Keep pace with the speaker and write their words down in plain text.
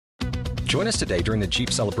Join us today during the Jeep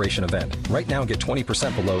Celebration event. Right now, get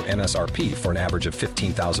 20% below MSRP for an average of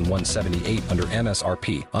 $15,178 under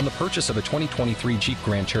MSRP on the purchase of a 2023 Jeep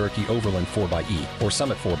Grand Cherokee Overland 4xE or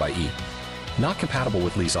Summit 4xE. Not compatible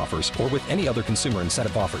with lease offers or with any other consumer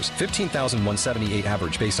incentive offers. $15,178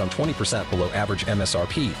 average based on 20% below average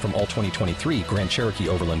MSRP from all 2023 Grand Cherokee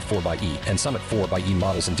Overland 4xE and Summit 4xE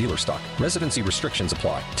models in dealer stock. Residency restrictions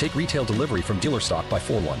apply. Take retail delivery from dealer stock by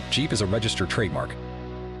 4/1. Jeep is a registered trademark.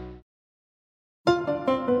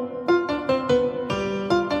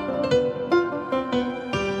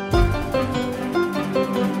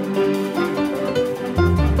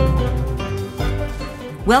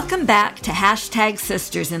 Welcome back to Hashtag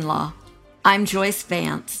Sisters-in-Law. I'm Joyce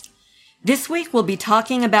Vance. This week we'll be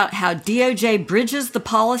talking about how DOJ bridges the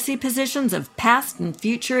policy positions of past and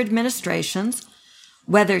future administrations,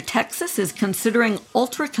 whether Texas is considering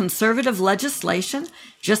ultra-conservative legislation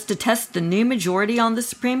just to test the new majority on the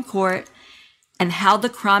Supreme Court, and how the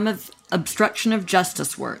crime of obstruction of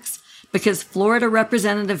justice works. Because Florida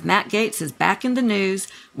Representative Matt Gaetz is back in the news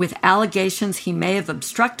with allegations he may have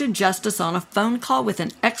obstructed justice on a phone call with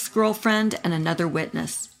an ex-girlfriend and another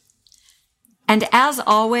witness. And as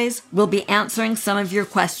always, we'll be answering some of your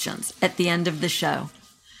questions at the end of the show.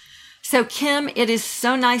 So Kim, it is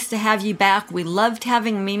so nice to have you back. We loved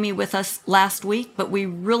having Mimi with us last week, but we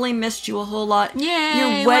really missed you a whole lot. Yay,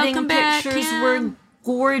 your wedding back, pictures Kim. were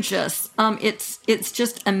gorgeous. It's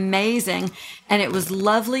just amazing. And it was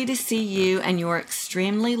lovely to see you and your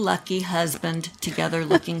extremely lucky husband together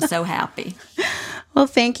looking so happy. Well,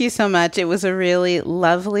 thank you so much. It was a really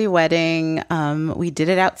lovely wedding. We did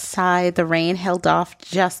it outside. The rain held off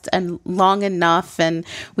just long enough, and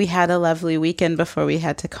we had a lovely weekend before we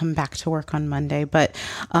had to come back to work on Monday. But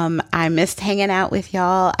I missed hanging out with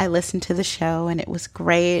y'all. I listened to the show, and it was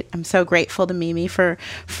great. I'm so grateful to Mimi for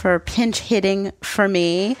pinch hitting for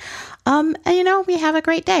me. And we have a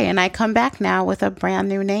great day, and I come back now with a brand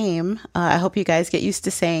new name. I hope you guys get used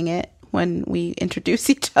to saying it when we introduce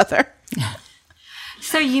each other.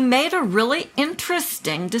 So you made a really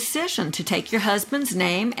interesting decision to take your husband's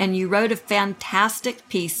name, and you wrote a fantastic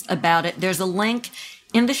piece about it. There's a link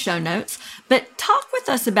in the show notes. But talk with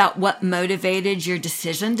us about what motivated your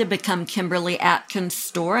decision to become Kimberly Atkins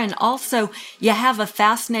Store. And also, you have a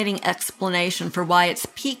fascinating explanation for why it's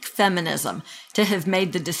peak feminism to have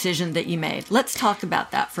made the decision that you made. Let's talk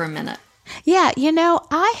about that for a minute. Yeah,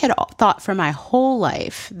 I had thought for my whole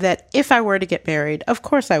life that if I were to get married, of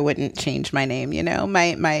course I wouldn't change my name.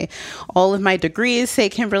 My all of my degrees say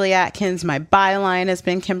Kimberly Atkins. My byline has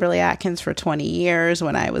been Kimberly Atkins for 20 years.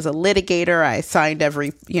 When I was a litigator, I signed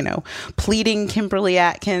every, pleading Kimberly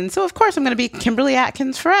Atkins. So of course I'm going to be Kimberly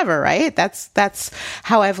Atkins forever, right? That's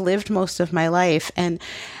how I've lived most of my life. And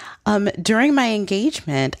during my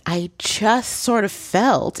engagement, I just sort of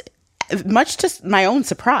felt, much to my own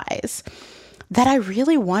surprise, that I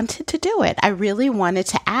really wanted to do it. I really wanted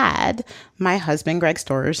to add my husband, Greg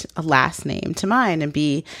Store's last name to mine and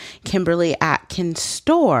be Kimberly Atkins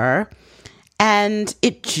Store. And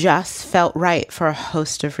it just felt right for a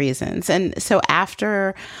host of reasons. And so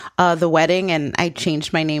after the wedding and I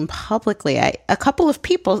changed my name publicly, a couple of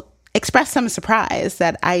people expressed some surprise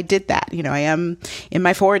that I did that. I am in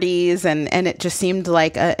my 40s and it just seemed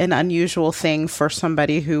like an unusual thing for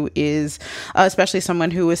somebody who is, especially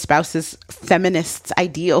someone who espouses feminist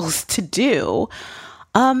ideals, to do.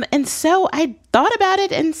 And so I thought about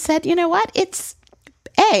it and said, you know what?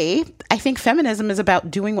 I think feminism is about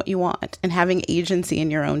doing what you want and having agency in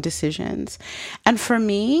your own decisions. And for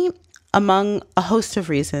me, among a host of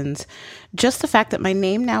reasons, just the fact that my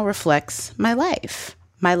name now reflects my life.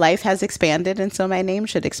 My life has expanded, and so my name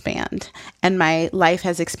should expand. And my life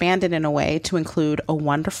has expanded in a way to include a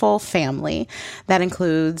wonderful family that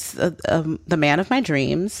includes the man of my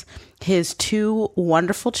dreams, his two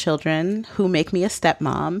wonderful children who make me a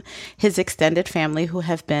stepmom, his extended family who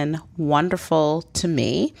have been wonderful to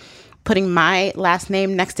me. Putting my last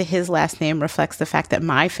name next to his last name reflects the fact that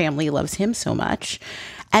my family loves him so much.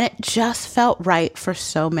 And it just felt right for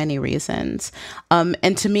so many reasons.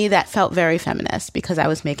 And to me, that felt very feminist because I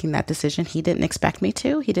was making that decision. He didn't expect me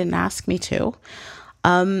to. He didn't ask me to.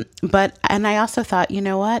 And I also thought, you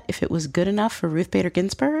know what? If it was good enough for Ruth Bader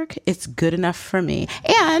Ginsburg, it's good enough for me.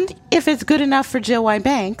 And if it's good enough for Jill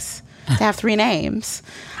Wine-Banks to have three names,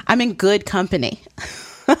 I'm in good company.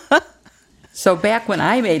 So back when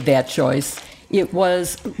I made that choice, it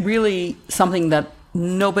was really something that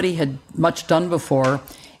nobody had much done before.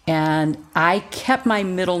 And I kept my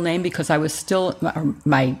middle name because I was still,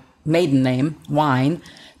 my maiden name, Wine,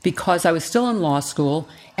 because I was still in law school.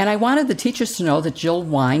 And I wanted the teachers to know that Jill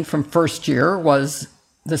Wine from first year was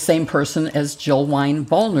the same person as Jill Wine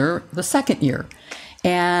Vollner the second year.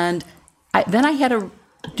 And then I had to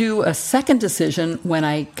do a second decision when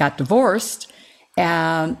I got divorced.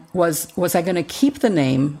 And was I going to keep the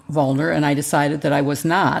name Vollner? And I decided that I was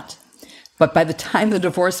not. But by the time the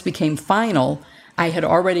divorce became final, I had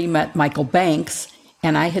already met Michael Banks,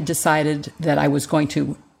 and I had decided that I was going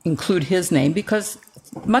to include his name because,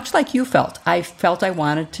 much like you felt, I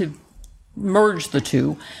wanted to merge the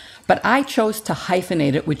two. But I chose to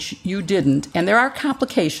hyphenate it, which you didn't. And there are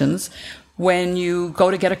complications. When you go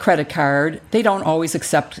to get a credit card, they don't always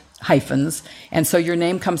accept hyphens. And so your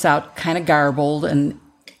name comes out kind of garbled, and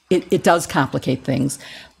it does complicate things.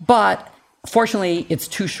 But fortunately, it's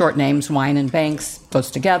two short names, Wine and Banks, goes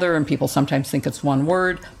together, and people sometimes think it's one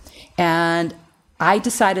word. And I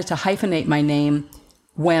decided to hyphenate my name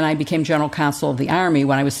when I became General Counsel of the Army,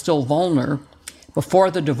 when I was still Vollner, before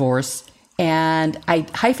the divorce. And I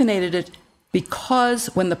hyphenated it because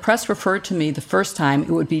when the press referred to me the first time, it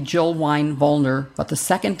would be Jill Wine Vollner, but the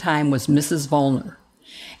second time was Mrs. Vollner.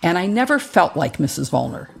 And I never felt like Mrs.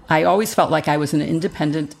 Vollner. I always felt like I was an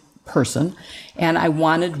independent person, and I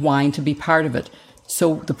wanted Wine to be part of it.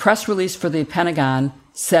 So the press release for the Pentagon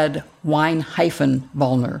said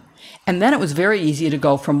Wine-Vollner. And then it was very easy to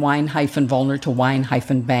go from Wine-Vollner to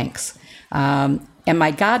Wine-Banks. And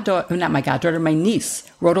my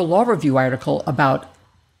niece wrote a law review article about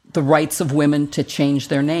the rights of women to change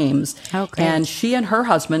their names. Okay. And she and her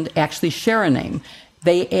husband actually share a name.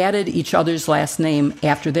 They added each other's last name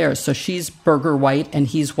after theirs. So she's Berger White and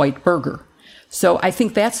he's White Berger. So I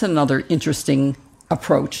think that's another interesting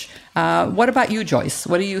approach. What about you, Joyce?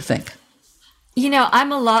 What do you think? You know,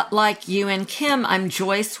 I'm a lot like you and Kim. I'm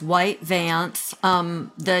Joyce White Vance.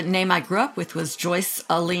 The name I grew up with was Joyce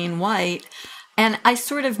Aline White. And I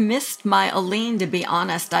sort of missed my Aline, to be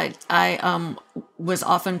honest. I was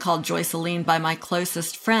often called Joyce Aline by my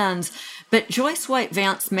closest friends. But Joyce White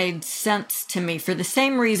Vance made sense to me for the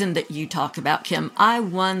same reason that you talk about, Kim. I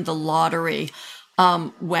won the lottery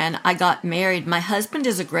when I got married. My husband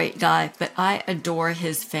is a great guy, but I adore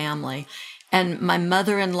his family. And my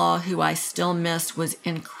mother-in-law, who I still miss, was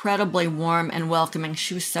incredibly warm and welcoming.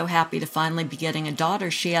 She was so happy to finally be getting a daughter.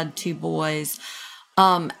 She had 2 boys.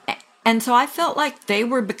 And so I felt like they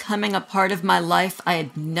were becoming a part of my life. I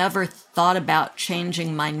had never thought about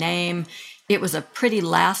changing my name. It was a pretty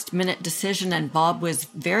last-minute decision, and Bob was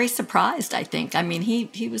very surprised, I think. I mean,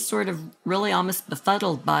 he was sort of really almost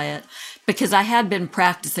befuddled by it because I had been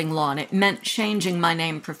practicing law, and it meant changing my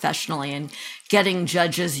name professionally and getting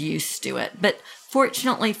judges used to it. But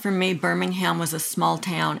fortunately for me, Birmingham was a small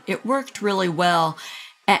town. It worked really well.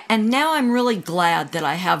 And now I'm really glad that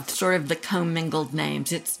I have sort of the commingled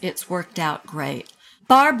names. It's worked out great.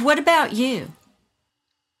 Barb, what about you?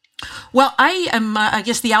 Well, I am, I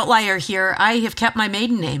guess, the outlier here. I have kept my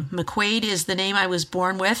maiden name. McQuaid is the name I was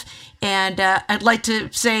born with. And I'd like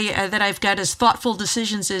to say that I've got as thoughtful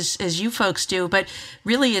decisions as you folks do. But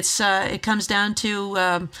really, it comes down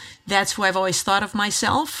to that's who I've always thought of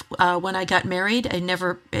myself. When I got married, it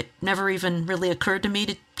never even really occurred to me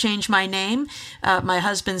to change my name. My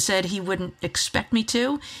husband said he wouldn't expect me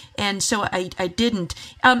to. And so I didn't.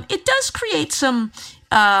 It does create some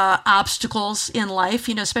obstacles in life,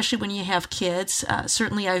 especially when you have kids.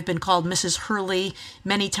 Certainly I've been called Mrs. Hurley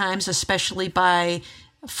many times, especially by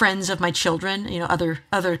friends of my children,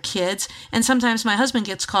 other kids. And sometimes my husband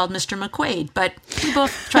gets called Mr. McQuaid, but we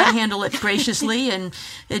both try to handle it graciously and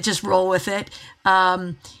just roll with it.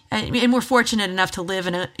 And we're fortunate enough to live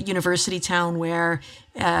in a university town where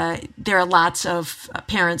there are lots of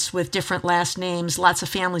parents with different last names, lots of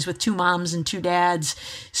families with 2 moms and 2 dads.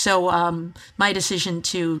 So my decision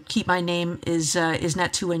to keep my name is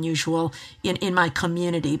not too unusual in my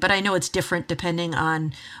community. But I know it's different depending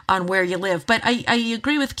on where you live. But I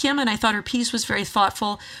agree with Kim, and I thought her piece was very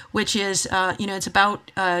thoughtful, which is it's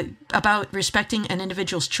about respecting an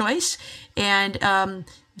individual's choice. And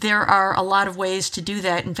there are a lot of ways to do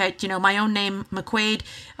that. In fact, my own name, McQuaid,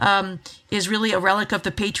 is really a relic of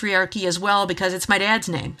the patriarchy as well, because it's my dad's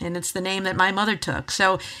name and it's the name that my mother took.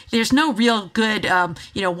 So there's no real good,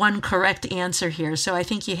 one correct answer here. So I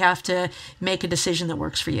think you have to make a decision that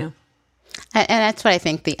works for you. And that's what I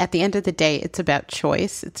think. At the end of the day, it's about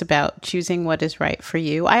choice. It's about choosing what is right for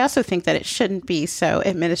you. I also think that it shouldn't be so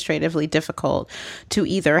administratively difficult to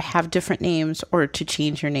either have different names or to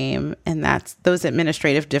change your name. And those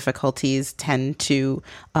administrative difficulties tend to,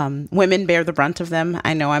 women bear the brunt of them.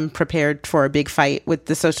 I know I'm prepared for a big fight with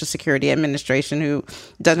the Social Security Administration, who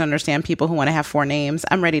doesn't understand people who want to have 4 names.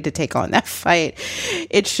 I'm ready to take on that fight.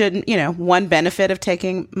 It shouldn't, one benefit of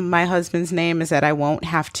taking my husband's name is that I won't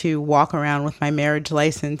have to walk around around with my marriage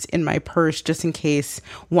license in my purse just in case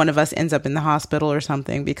one of us ends up in the hospital or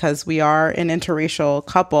something, because we are an interracial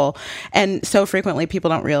couple. And so frequently people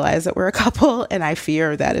don't realize that we're a couple. And I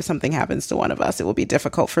fear that if something happens to one of us, it will be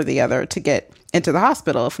difficult for the other to get into the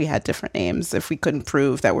hospital if we had different names, if we couldn't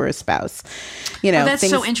prove that we're a spouse. That's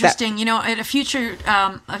so interesting. At a future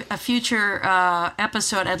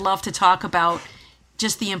episode, I'd love to talk about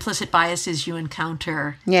just the implicit biases you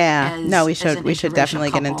encounter. Yeah, we should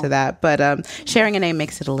definitely get into that. But sharing a name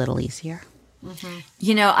makes it a little easier.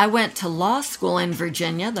 Mm-hmm. I went to law school in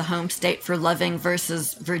Virginia, the home state for Loving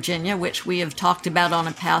versus Virginia, which we have talked about on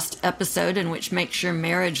a past episode and which makes your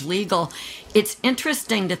marriage legal. It's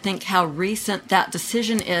interesting to think how recent that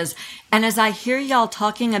decision is. And as I hear y'all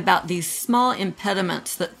talking about these small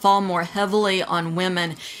impediments that fall more heavily on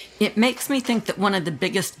women, it makes me think that one of the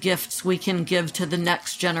biggest gifts we can give to the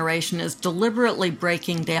next generation is deliberately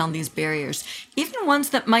breaking down these barriers, even ones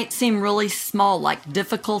that might seem really small, like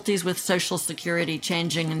difficulties with Social Security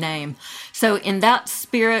changing a name. So in that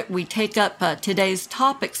spirit, we take up today's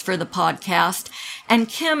topics for the podcast. And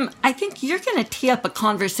Kim, I think you're going to tee up a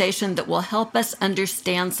conversation that will help us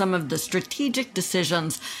understand some of the strategic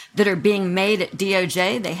decisions that are being made at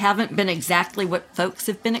DOJ. They haven't been exactly what folks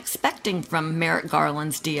have been expecting from Merrick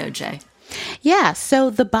Garland's DOJ. Yeah, so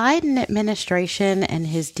the Biden administration and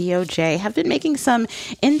his DOJ have been making some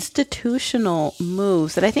institutional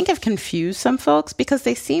moves that I think have confused some folks because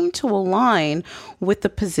they seem to align with the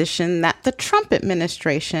position that the Trump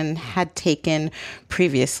administration had taken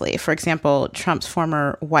previously. For example, Trump's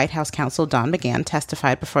former White House counsel, Don McGahn,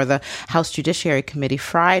 testified before the House Judiciary Committee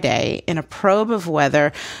Friday in a probe of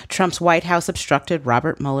whether Trump's White House obstructed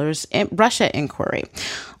Robert Mueller's Russia inquiry.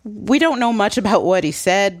 We don't know much about what he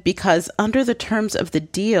said because under the terms of the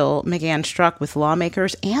deal McGahn struck with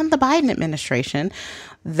lawmakers and the Biden administration,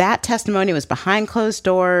 that testimony was behind closed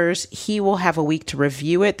doors. He will have a week to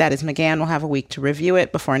review it. That is, McGahn will have a week to review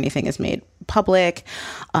it before anything is made public.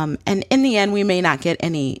 And in the end, we may not get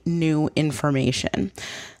any new information.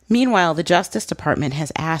 Meanwhile, the Justice Department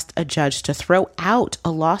has asked a judge to throw out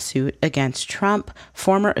a lawsuit against Trump,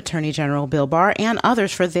 former Attorney General Bill Barr, and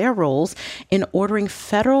others for their roles in ordering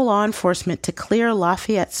federal law enforcement to clear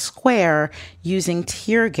Lafayette Square using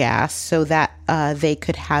tear gas so that they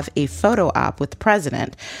could have a photo op with the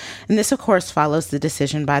president. And this, of course, follows the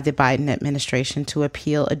decision by the Biden administration to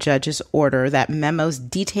appeal a judge's order that memos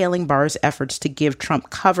detailing Barr's efforts to give Trump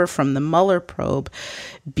cover from the Mueller probe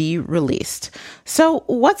be released. So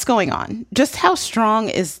what's going on? Just how strong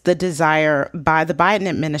is the desire by the Biden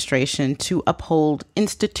administration to uphold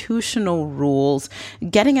institutional rules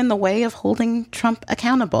getting in the way of holding Trump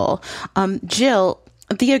accountable? Jill,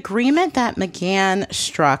 the agreement that McGahn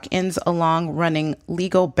struck ends a long-running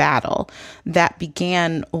legal battle that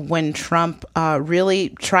began when Trump really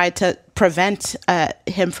tried to prevent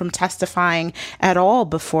him from testifying at all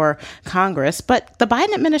before Congress. But the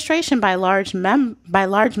Biden administration, by large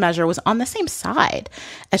measure, was on the same side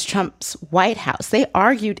as Trump's White House. They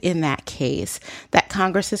argued in that case that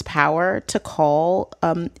Congress's power to call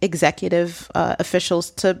executive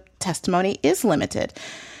officials to testimony is limited.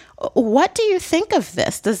 What do you think of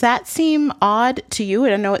this? Does that seem odd to you?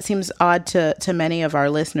 And I know it seems odd to many of our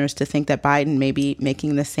listeners to think that Biden may be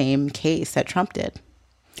making the same case that Trump did.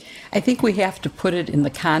 I think we have to put it in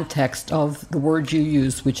the context of the word you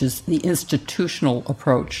use, which is the institutional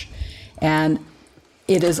approach. And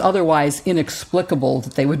it is otherwise inexplicable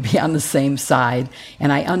that they would be on the same side.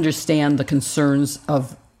 And I understand the concerns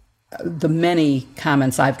of the many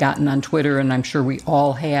comments I've gotten on Twitter, and I'm sure we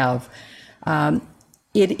all have.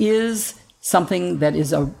 It is something that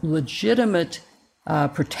is a legitimate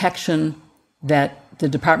protection that the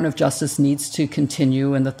Department of Justice needs to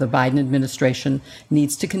continue and that the Biden administration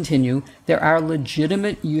needs to continue. There are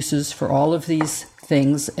legitimate uses for all of these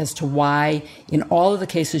things as to why, in all of the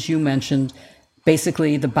cases you mentioned,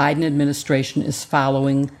 basically the Biden administration is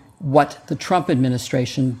following what the Trump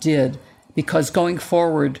administration did, because going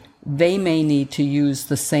forward, they may need to use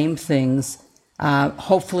the same things,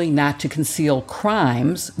 hopefully not to conceal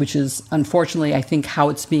crimes, which is unfortunately, I think, how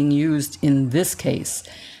it's being used in this case.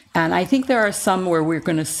 And I think there are some where we're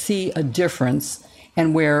going to see a difference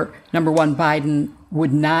and where, number one, Biden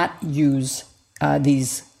would not use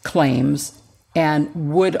these claims and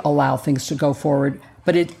would allow things to go forward.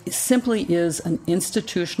 But it simply is an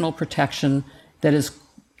institutional protection that is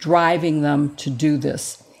driving them to do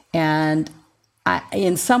this. And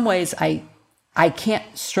in some ways, I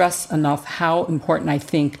can't stress enough how important I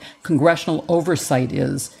think congressional oversight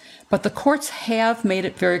is. But the courts have made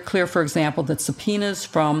it very clear, for example, that subpoenas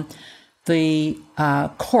from the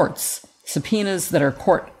courts, subpoenas that are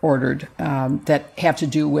court ordered that have to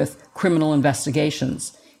do with criminal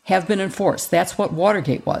investigations have been enforced. That's what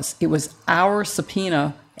Watergate was. It was our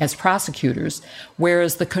subpoena as prosecutors,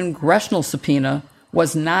 whereas the congressional subpoena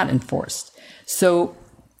was not enforced. So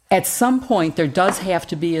at some point, there does have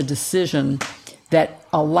to be a decision that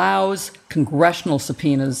allows congressional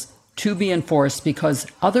subpoenas to be enforced, because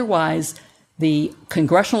otherwise the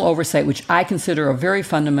congressional oversight, which I consider a very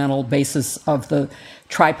fundamental basis of the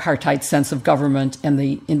tripartite sense of government and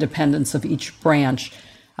the independence of each branch,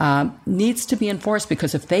 needs to be enforced,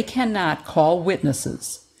 because if they cannot call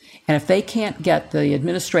witnesses and if they can't get the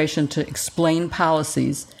administration to explain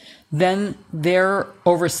policies, then their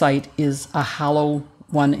oversight is a hollow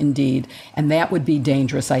one indeed. And that would be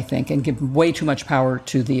dangerous, I think, and give way too much power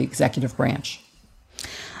to the executive branch.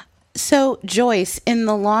 So, Joyce, in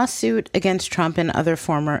the lawsuit against Trump and other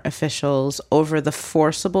former officials over the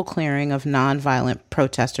forcible clearing of nonviolent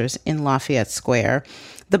protesters in Lafayette Square,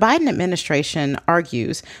 the Biden administration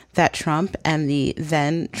argues that Trump and the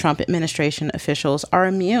then Trump administration officials are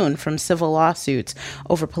immune from civil lawsuits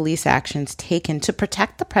over police actions taken to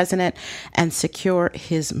protect the president and secure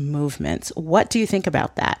his movements. What do you think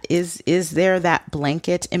about that? Is there that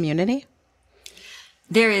blanket immunity?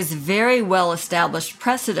 There is very well-established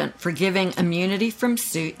precedent for giving immunity from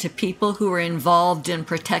suit to people who are involved in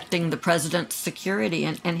protecting the president's security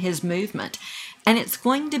and his movement. And it's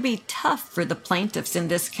going to be tough for the plaintiffs in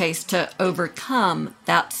this case to overcome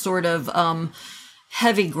that sort of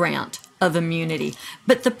heavy grant of immunity.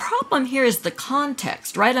 But the problem here is the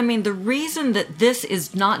context, right? I mean, the reason that this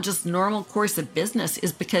is not just normal course of business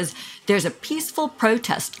is because there's a peaceful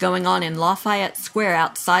protest going on in Lafayette Square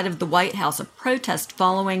outside of the White House, a protest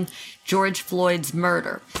following George Floyd's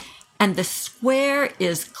murder. And the square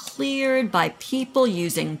is cleared by people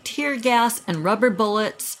using tear gas and rubber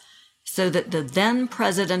bullets so that the then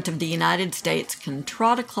president of the United States can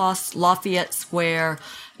trot across Lafayette Square,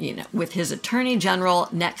 with his attorney general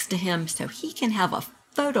next to him so he can have a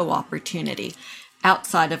photo opportunity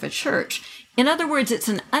outside of a church. In other words, it's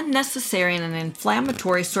an unnecessary and an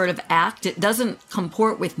inflammatory sort of act. It doesn't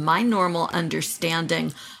comport with my normal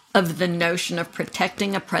understanding of the notion of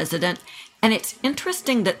protecting a president. And it's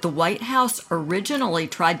interesting that the White House originally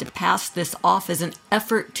tried to pass this off as an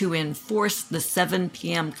effort to enforce the 7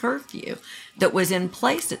 p.m. curfew that was in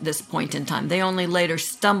place at this point in time. They only later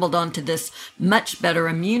stumbled onto this much better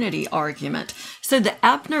immunity argument. So the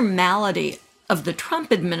abnormality of the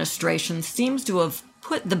Trump administration seems to have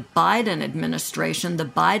put the Biden administration, the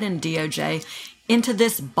Biden DOJ, into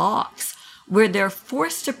this box where they're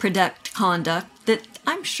forced to protect conduct that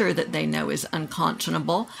I'm sure that they know is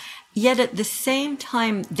unconscionable. Yet at the same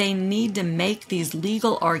time, they need to make these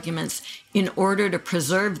legal arguments in order to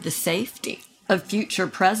preserve the safety of future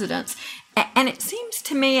presidents. And it seems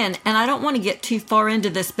to me, and I don't want to get too far into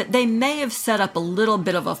this, but they may have set up a little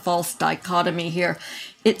bit of a false dichotomy here.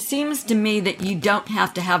 It seems to me that you don't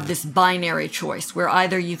have to have this binary choice where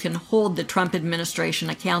either you can hold the Trump administration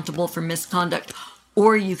accountable for misconduct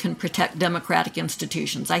or you can protect democratic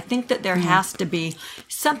institutions. I think that there has to be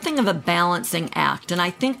something of a balancing act. And I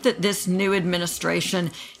think that this new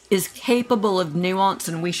administration is capable of nuance,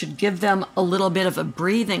 and we should give them a little bit of a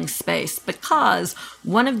breathing space, because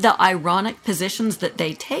one of the ironic positions that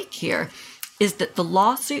they take here is that the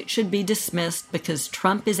lawsuit should be dismissed because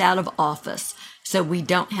Trump is out of office, so we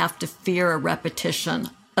don't have to fear a repetition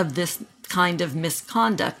of this kind of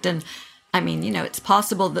misconduct. And I mean, it's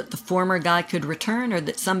possible that the former guy could return, or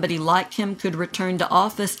that somebody like him could return to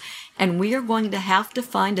office, and we are going to have to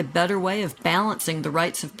find a better way of balancing the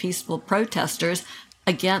rights of peaceful protesters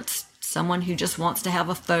against someone who just wants to have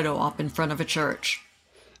a photo op in front of a church.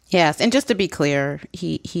 Yes, and just to be clear,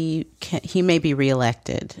 he may be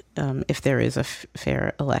reelected if there is a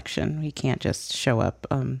fair election. He can't just show up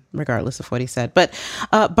regardless of what he said. But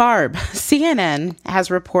Barb, CNN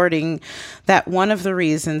has reporting that one of the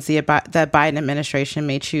reasons the Biden administration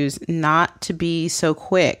may choose not to be so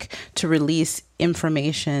quick to release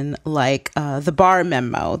information like the Barr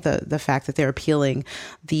memo, the fact that they're appealing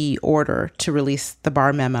the order to release the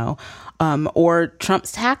Barr memo, or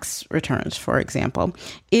Trump's tax returns, for example,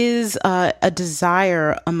 is a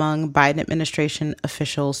desire among Biden administration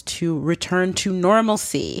officials to return to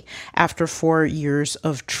normalcy after 4 years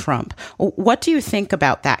of Trump. What do you think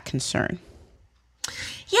about that concern?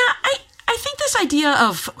 Yeah, I think this this idea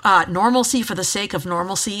of normalcy for the sake of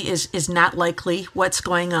normalcy is not likely what's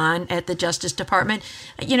going on at the Justice Department.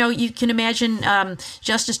 You can imagine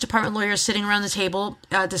Justice Department lawyers sitting around the table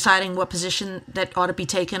deciding what position that ought to be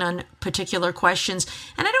taken on particular questions.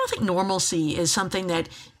 And I don't think normalcy is something that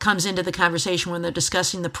comes into the conversation when they're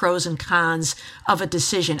discussing the pros and cons of a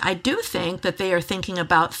decision. I do think that they are thinking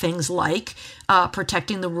about things like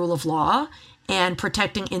protecting the rule of law and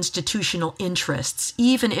protecting institutional interests,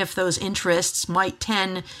 even if those interests might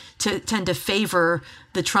tend to favor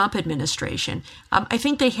the Trump administration. I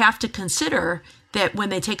think they have to consider that when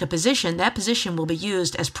they take a position, that position will be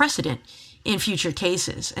used as precedent in future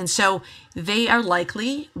cases. And so they are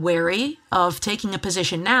likely wary of taking a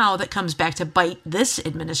position now that comes back to bite this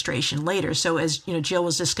administration later. So as Jill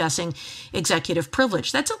was discussing executive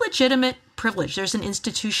privilege, that's a legitimate privilege. There's an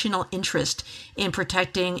institutional interest in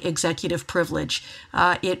protecting executive privilege.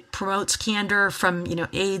 It promotes candor from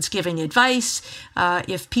aides giving advice.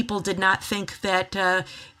 If people did not think that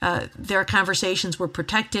their conversations were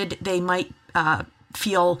protected, they might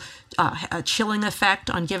feel a chilling effect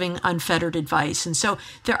on giving unfettered advice. And so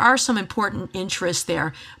there are some important interests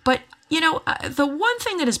there. But, the one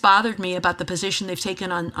thing that has bothered me about the position they've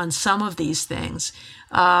taken on some of these things,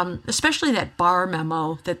 especially that Barr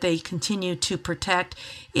memo that they continue to protect,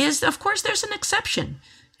 is, of course, there's an exception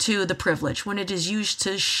to the privilege when it is used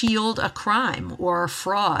to shield a crime or a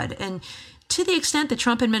fraud. And to the extent the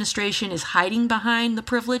Trump administration is hiding behind the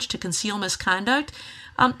privilege to conceal misconduct,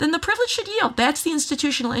 then the privilege should yield. That's the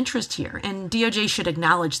institutional interest here, and DOJ should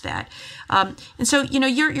acknowledge that. And so,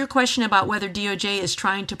 your question about whether DOJ is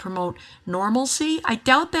trying to promote normalcy, I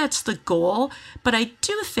doubt that's the goal, but I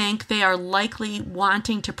do think they are likely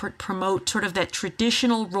wanting to promote sort of that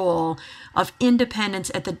traditional role of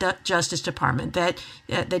independence at the Justice Department, that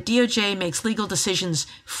DOJ makes legal decisions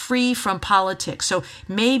free from politics. So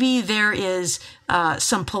maybe there is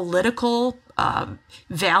some political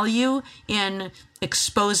value in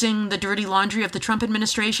exposing the dirty laundry of the Trump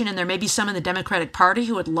administration, and there may be some in the Democratic Party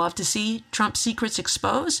who would love to see Trump's secrets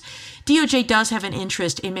exposed. DOJ does have an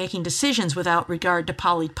interest in making decisions without regard to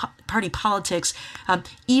party politics,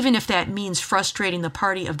 even if that means frustrating the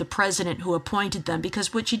party of the president who appointed them,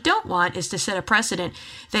 because what you don't want is to set a precedent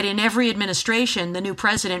that in every administration, the new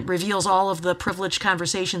president reveals all of the privileged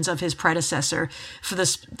conversations of his predecessor for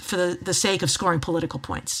the sake of scoring political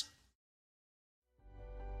points.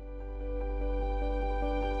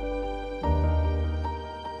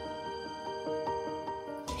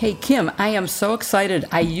 Hey, Kim, I am so excited.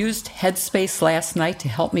 I used Headspace last night to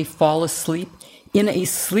help me fall asleep in a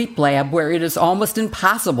sleep lab where it is almost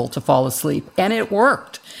impossible to fall asleep. And it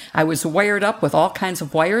worked. I was wired up with all kinds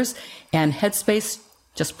of wires, and Headspace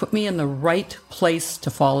just put me in the right place to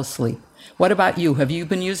fall asleep. What about you? Have you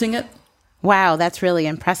been using it? Wow, that's really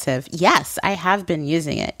impressive. Yes, I have been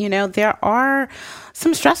using it. There are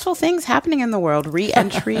some stressful things happening in the world.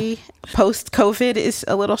 Re-entry post-COVID is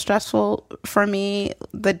a little stressful for me.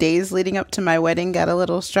 The days leading up to my wedding got a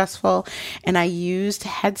little stressful. And I used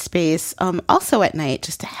Headspace also at night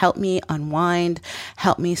just to help me unwind,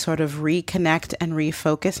 help me sort of reconnect and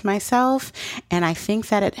refocus myself. And I think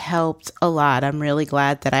that it helped a lot. I'm really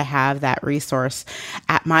glad that I have that resource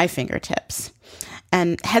at my fingertips.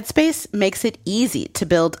 And Headspace makes it easy to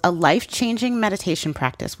build a life-changing meditation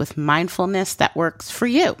practice with mindfulness that works for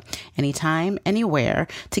you, anytime, anywhere,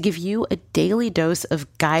 to give you a daily dose of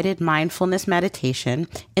guided mindfulness meditation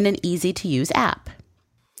in an easy-to-use app.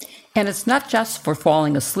 And it's not just for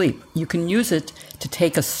falling asleep. You can use it to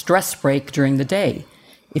take a stress break during the day.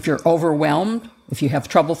 If you're overwhelmed, if you have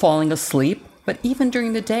trouble falling asleep, but even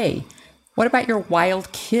during the day. What about your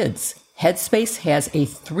wild kids? Headspace has a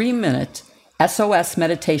 3-minute SOS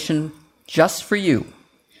meditation just for you.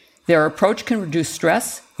 Their approach can reduce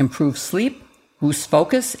stress, improve sleep, boost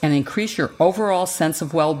focus, and increase your overall sense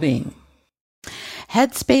of well-being.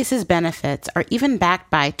 Headspace's benefits are even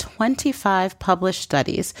backed by 25 published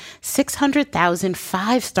studies, 600,000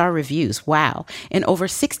 5-star reviews, wow, and over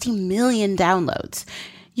 60 million downloads.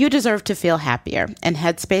 You deserve to feel happier, and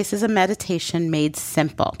Headspace is a meditation made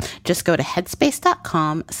simple. Just go to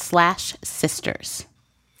headspace.com/sisters.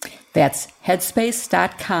 That's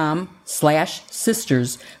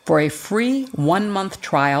headspace.com/sisters for a free 1-month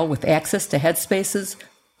trial with access to Headspace's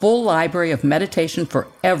full library of meditation for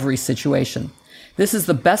every situation. This is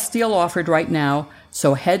the best deal offered right now,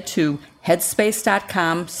 so head to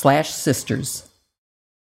headspace.com/sisters.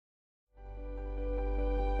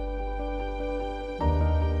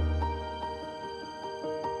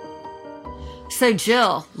 So,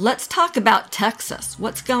 Jill, let's talk about Texas.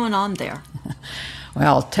 What's going on there?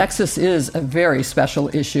 Well, Texas is a very special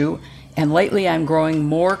issue, And lately I'm growing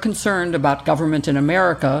more concerned about government in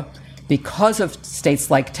America because of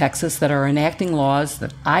states like Texas that are enacting laws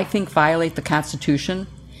that I think violate the Constitution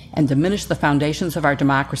and diminish the foundations of our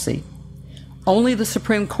democracy. Only the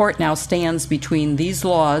Supreme Court now stands between these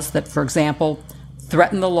laws that, for example,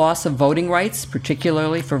 threaten the loss of voting rights,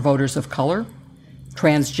 particularly for voters of color,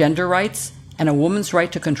 transgender rights, and a woman's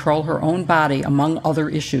right to control her own body, among other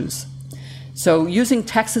issues. So using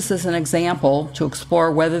Texas as an example to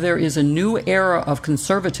explore whether there is a new era of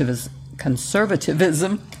conservatism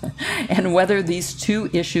and whether these two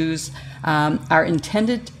issues are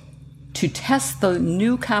intended to test the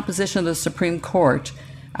new composition of the Supreme Court,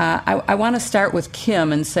 I want to start with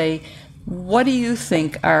Kim and say, what do you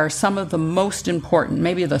think are some of the most important,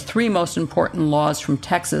 maybe the three most important laws from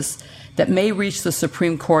Texas that may reach the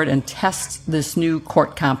Supreme Court and test this new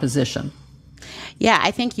court composition? Yeah,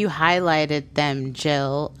 I think you highlighted them,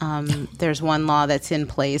 Jill. There's one law that's in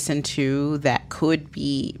place and two that could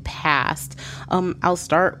be passed. I'll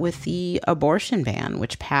start with the abortion ban,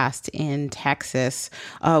 which passed in Texas,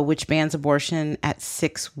 which bans abortion at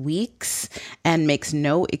 6 weeks and makes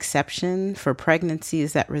no exception for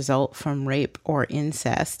pregnancies that result from rape or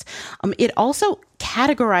incest. It also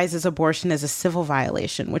categorizes abortion as a civil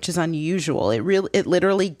violation, which is unusual. It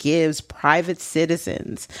literally gives private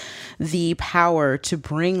citizens the power to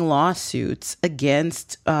bring lawsuits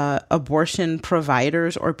against abortion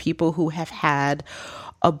providers or people who have had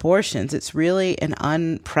abortions. It's really an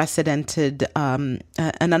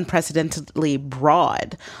unprecedentedly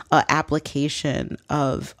broad application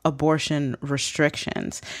of abortion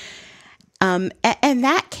restrictions. And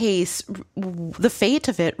that case, the fate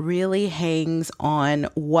of it really hangs on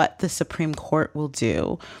what the Supreme Court will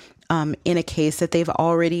do in a case that they've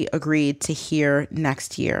already agreed to hear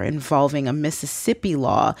next year involving a Mississippi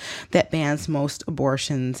law that bans most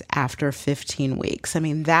abortions after 15 weeks. I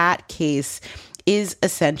mean, that case is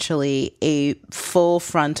essentially a full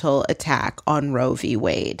frontal attack on Roe v.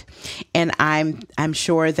 Wade. And I'm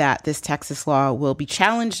sure that this Texas law will be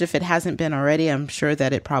challenged if it hasn't been already. I'm sure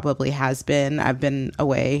that it probably has been. I've been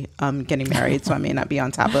away getting married, so I may not be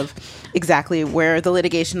on top of exactly where the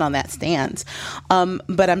litigation on that stands.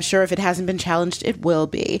 But I'm sure if it hasn't been challenged, it will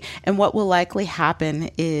be. And what will likely happen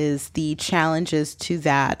is the challenges to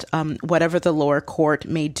that, whatever the lower court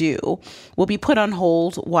may do, will be put on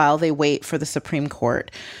hold while they wait for the Supreme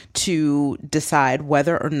Court to decide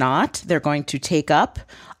whether or not they're going to take up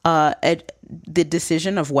the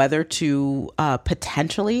decision of whether to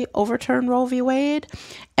potentially overturn Roe v. Wade,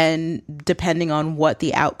 and depending on what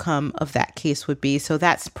the outcome of that case would be. So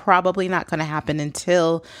that's probably not going to happen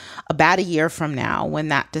until about a year from now, when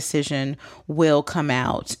that decision will come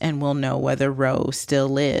out and we'll know whether Roe still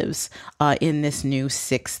lives in this new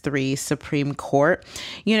 6-3 Supreme Court.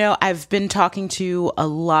 You know, I've been talking to a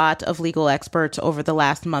lot of legal experts over the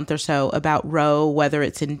last month or so about Roe, whether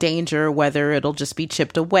it's in danger, whether it'll just be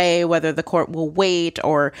chipped away, whether the court will wait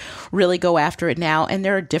or really go after it now. And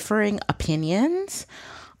there are differing opinions.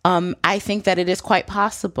 I think that it is quite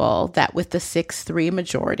possible that with the 6-3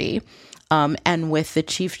 majority, and with the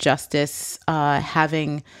Chief Justice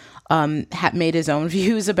having made his own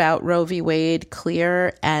views about Roe v. Wade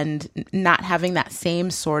clear and not having that same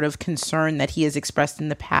sort of concern that he has expressed in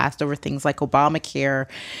the past over things like Obamacare,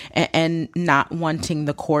 and not wanting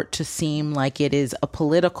the court to seem like it is a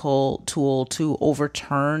political tool to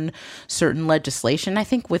overturn certain legislation. I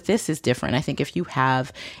think with this is different. I think if you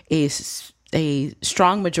have a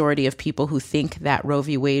strong majority of people who think that Roe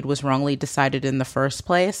v. Wade was wrongly decided in the first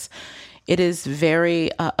place, it is a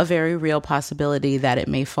very real possibility that it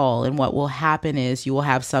may fall. And what will happen is you will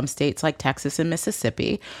have some states like Texas and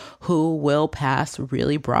Mississippi who will pass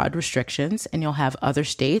really broad restrictions, and you'll have other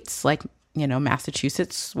states like, you know,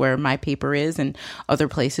 Massachusetts, where my paper is, and other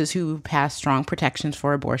places who pass strong protections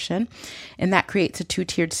for abortion. And that creates a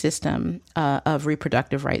two-tiered system of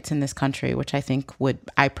reproductive rights in this country, which I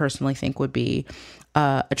personally think would be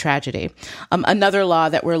a tragedy. Another law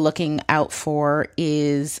that we're looking out for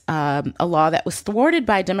is a law that was thwarted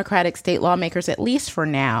by Democratic state lawmakers, at least for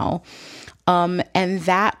now. And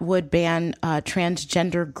that would ban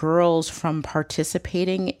transgender girls from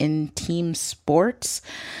participating in team sports.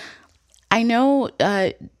 I know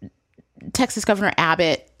Texas Governor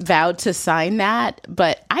Abbott vowed to sign that,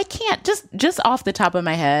 but I can't, just off the top of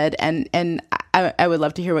my head, and I would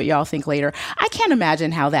love to hear what y'all think later, I can't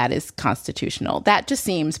imagine how that is constitutional. That just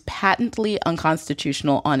seems patently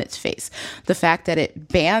unconstitutional on its face. The fact that it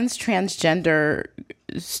bans transgender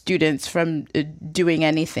students from doing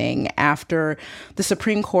anything after the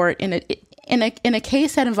Supreme Court in in a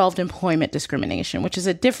case that involved employment discrimination, which is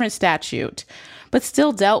a different statute, but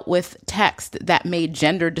still dealt with text that made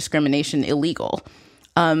gender discrimination illegal.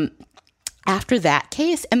 After that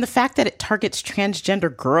case, and the fact that it targets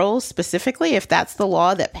transgender girls specifically, if that's the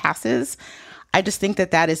law that passes, I just think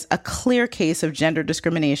that is a clear case of gender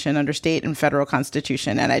discrimination under state and federal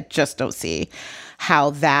constitution, and I just don't see how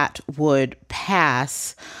that would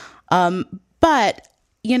pass. But,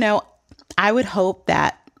 I would hope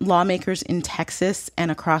that lawmakers in Texas and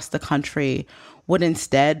across the country would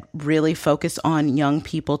instead really focus on young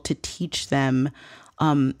people to teach them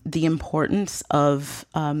the importance of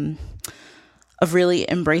really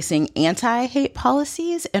embracing anti-hate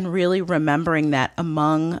policies and really remembering that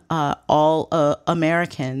among all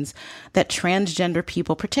Americans, that transgender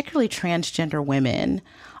people, particularly transgender women,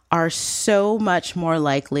 are so much more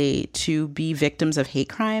likely to be victims of hate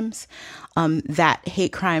crimes, that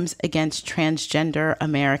hate crimes against transgender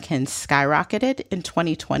Americans skyrocketed in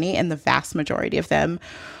 2020, and the vast majority of them,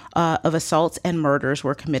 of assaults and murders,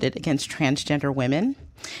 were committed against transgender women.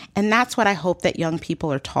 And that's what I hope that young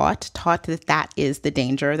people are taught that that is the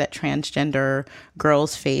danger that transgender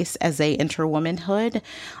girls face as they enter womanhood,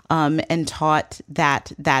 and taught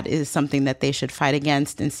that that is something that they should fight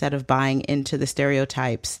against instead of buying into the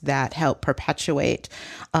stereotypes that help perpetuate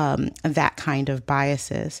that kind of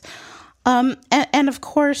biases. And of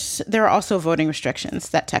course, there are also voting restrictions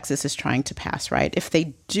that Texas is trying to pass, right? If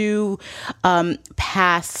they do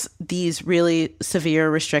pass these really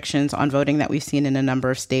severe restrictions on voting that we've seen in a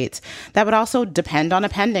number of states, that would also depend on a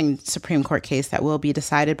pending Supreme Court case that will be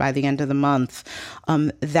decided by the end of the month,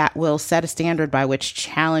 that will set a standard by which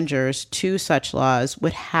challengers to such laws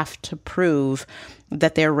would have to prove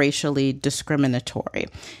that they're racially discriminatory.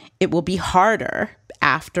 It will be harder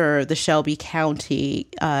after the Shelby County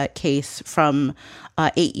case from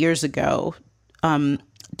 8 years ago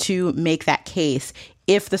to make that case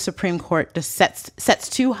if the Supreme Court just sets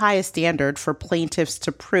too high a standard for plaintiffs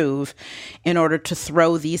to prove in order to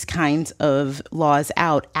throw these kinds of laws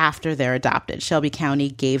out after they're adopted. Shelby County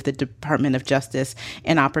gave the Department of Justice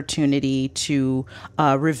an opportunity to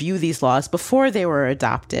review these laws before they were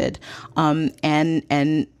adopted,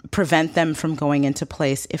 and prevent them from going into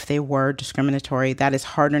place if they were discriminatory. That is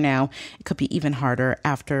harder now. It could be even harder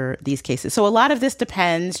after these cases. So a lot of this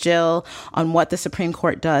depends, Jill, on what the Supreme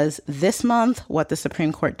Court does this month, what the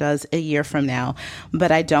Supreme Court does a year from now.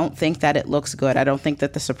 But I don't think that it looks good. I don't think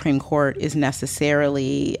that the Supreme Court is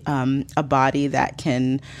necessarily a body that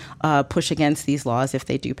can push against these laws if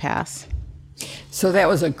they do pass. So that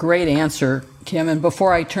was a great answer, Kim. And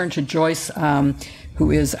before I turn to Joyce,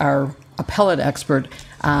 who is our appellate expert,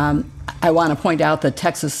 I want to point out that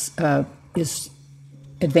Texas is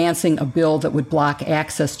advancing a bill that would block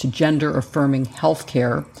access to gender-affirming health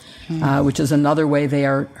care, which is another way they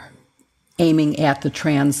are aiming at the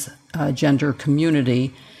transgender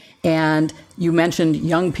community. And you mentioned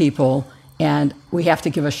young people, and we have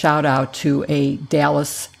to give a shout out to a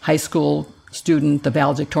Dallas high school student, the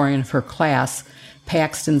valedictorian of her class,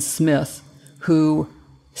 Paxton Smith, who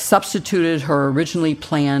substituted her originally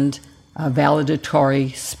planned valedictory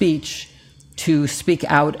speech to speak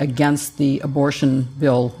out against the abortion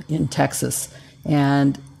bill in Texas.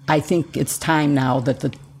 And I think it's time now that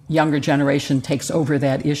the younger generation takes over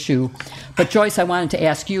that issue. But Joyce, I wanted to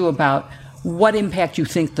ask you about what impact you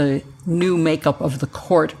think the new makeup of the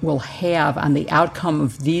court will have on the outcome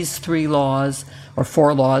of these 3 laws, or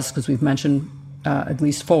 4 laws, because we've mentioned at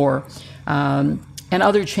least 4, and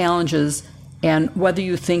other challenges, and whether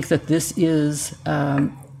you think that this is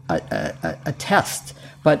a test.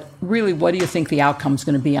 But really, what do you think the outcome is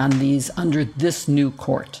going to be on these under this new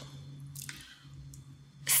court?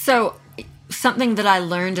 So something that I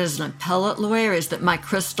learned as an appellate lawyer is that my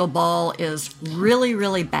crystal ball is really,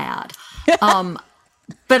 really bad.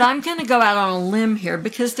 But I'm going to go out on a limb here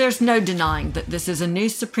because there's no denying that this is a new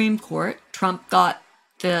Supreme Court. Trump got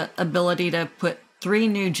the ability to put 3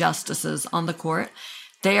 new justices on the court.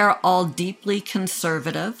 They are all deeply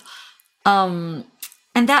conservative. And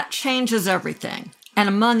that changes everything. And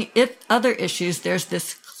among other issues, there's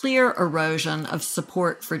this clear erosion of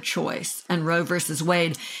support for choice and Roe versus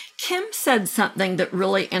Wade. Kim said something that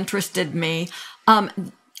really interested me.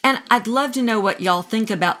 And I'd love to know what y'all think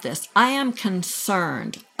about this. I am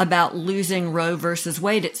concerned about losing Roe versus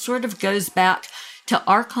Wade. It sort of goes back to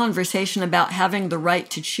our conversation about having the right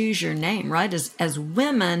to choose your name, right? As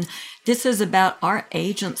women, this is about our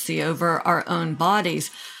agency over our own bodies.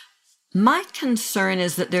 My concern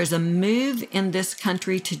is that there's a move in this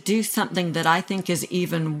country to do something that I think is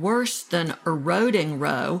even worse than eroding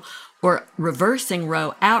Roe or reversing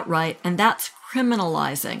Roe outright, and that's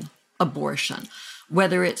criminalizing abortion.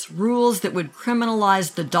 whether it's rules that would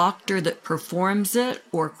criminalize the doctor that performs it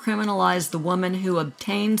or criminalize the woman who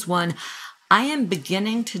obtains one, I am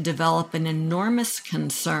beginning to develop an enormous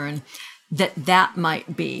concern that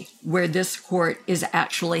might be where this court is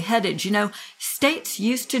actually headed. You know, states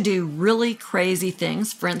used to do really crazy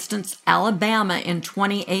things. For instance, Alabama in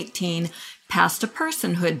 2018 passed a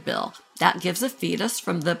personhood bill. That gives a fetus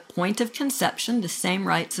from the point of conception the same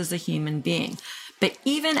rights as a human being. But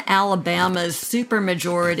even Alabama's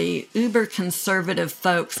supermajority, uber-conservative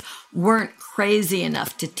folks weren't crazy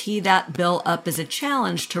enough to tee that bill up as a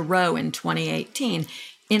challenge to Roe in 2018.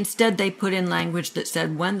 Instead, they put in language that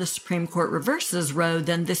said when the Supreme Court reverses Roe,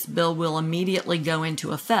 then this bill will immediately go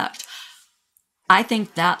into effect. I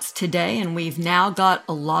think that's today, and we've now got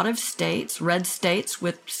a lot of states, red states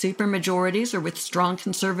with supermajorities or with strong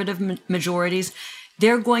conservative majorities.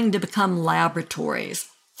 They're going to become laboratories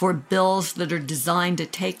for bills that are designed to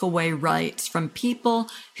take away rights from people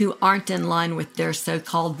who aren't in line with their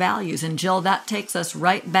so-called values. And Jill, that takes us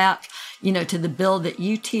right back, to the bill that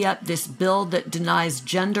you tee up, this bill that denies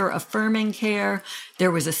gender-affirming care.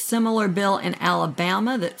 There was a similar bill in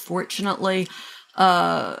Alabama that fortunately,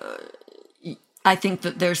 I think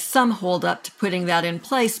that there's some holdup to putting that in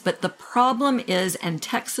place. But the problem is, and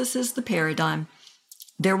Texas is the paradigm,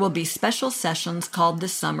 there will be special sessions called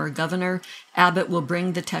this summer. Governor Abbott will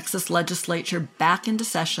bring the Texas legislature back into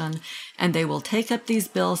session, and they will take up these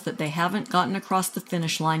bills that they haven't gotten across the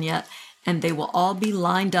finish line yet, and they will all be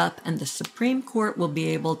lined up, and the Supreme Court will be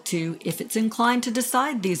able to, if it's inclined to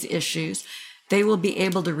decide these issues, they will be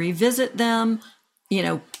able to revisit them,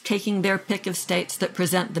 taking their pick of states that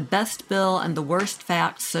present the best bill and the worst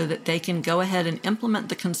facts so that they can go ahead and implement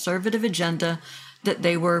the conservative agenda that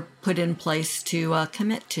they were put in place to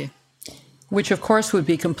commit to. Which, of course, would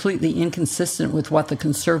be completely inconsistent with what the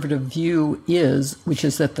conservative view is, which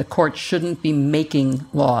is that the court shouldn't be making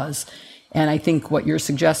laws. And I think what you're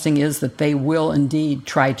suggesting is that they will indeed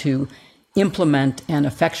try to implement and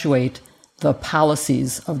effectuate the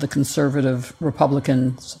policies of the conservative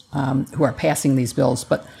Republicans who are passing these bills.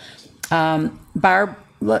 But Barb,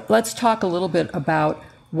 let's talk a little bit about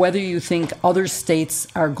whether you think other states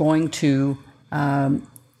are going to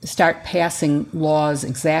start passing laws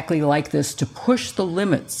exactly like this to push the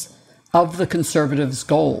limits of the conservatives'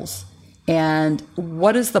 goals. And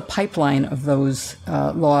what is the pipeline of those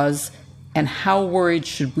laws, and how worried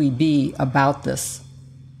should we be about this?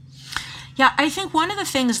 Yeah, I think one of the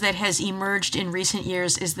things that has emerged in recent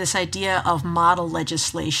years is this idea of model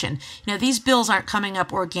legislation. These bills aren't coming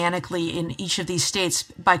up organically in each of these states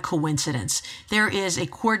by coincidence. There is a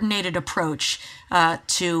coordinated approach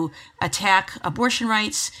to attack abortion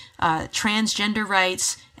rights, transgender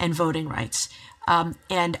rights, and voting rights.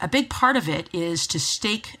 And a big part of it is to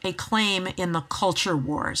stake a claim in the culture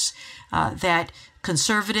wars that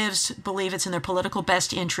conservatives believe it's in their political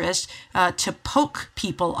best interest to poke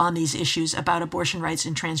people on these issues about abortion rights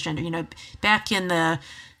and transgender. Back in the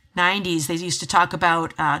 90s, they used to talk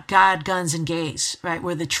about God, guns, and gays, right,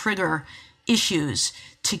 were the trigger issues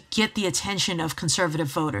to get the attention of conservative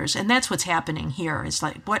voters. And that's what's happening here. It's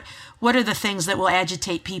like, what are the things that will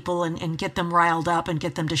agitate people and get them riled up and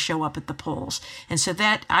get them to show up at the polls? And so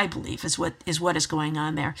that, I believe, is what is going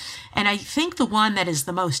on there. And I think the one that is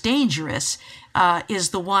the most dangerous is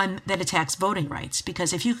the one that attacks voting rights,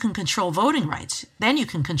 because if you can control voting rights, then you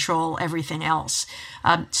can control everything else.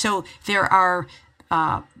 So there are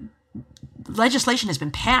legislation has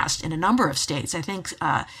been passed in a number of states. I think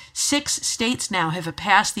 6 states now have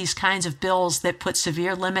passed these kinds of bills that put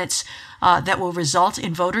severe limits that will result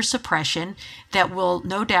in voter suppression, that will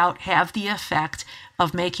no doubt have the effect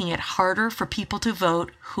of making it harder for people to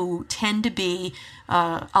vote who tend to be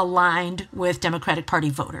aligned with Democratic Party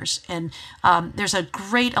voters. And there's a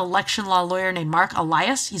great election law lawyer named Mark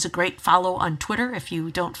Elias. He's a great follow on Twitter if you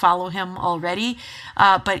don't follow him already.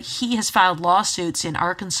 But he has filed lawsuits in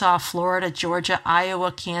Arkansas, Florida, Georgia,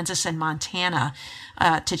 Iowa, Kansas, and Montana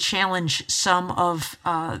to challenge some of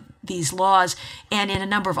these laws. And in a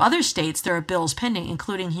number of other states, there are bills pending,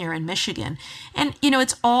 including here in Michigan. And,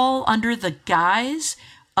 it's all under the guise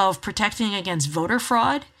of protecting against voter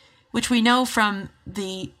fraud, which we know from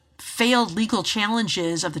the failed legal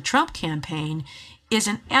challenges of the Trump campaign is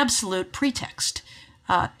an absolute pretext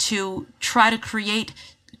to try to create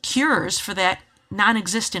cures for that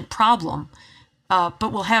non-existent problem,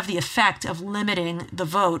 but will have the effect of limiting the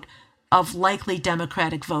vote of likely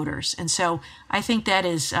Democratic voters. And so I think that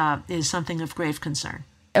is something of grave concern.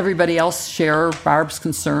 Everybody else share Barb's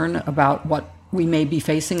concern about what we may be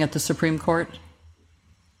facing at the Supreme Court?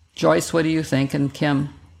 Joyce, what do you think? And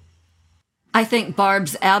Kim? I think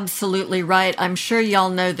Barb's absolutely right. I'm sure y'all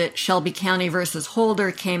know that Shelby County versus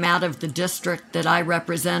Holder came out of the district that I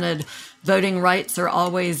represented. Voting rights are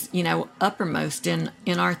always, uppermost in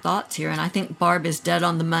our thoughts here. And I think Barb is dead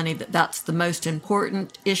on the money that that's the most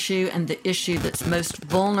important issue and the issue that's most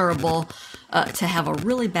vulnerable to have a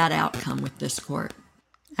really bad outcome with this court.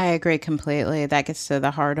 I agree completely. That gets to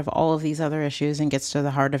the heart of all of these other issues and gets to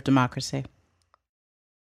the heart of democracy.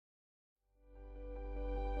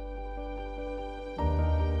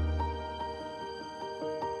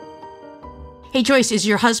 Hey, Joyce, is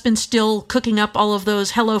your husband still cooking up all of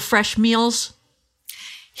those HelloFresh meals?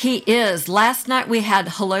 He is. Last night we had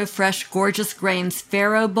HelloFresh Gorgeous Grains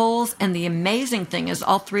Faro Bowls, and the amazing thing is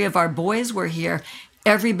all three of our boys were here.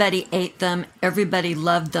 Everybody ate them. Everybody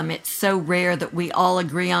loved them. It's so rare that we all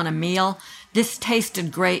agree on a meal. This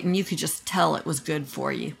tasted great, and you could just tell it was good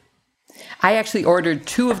for you. I actually ordered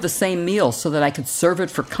 2 of the same meals so that I could serve it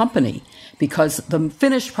for company, because the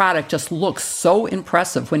finished product just looks so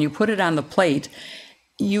impressive. When you put it on the plate,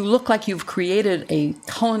 you look like you've created a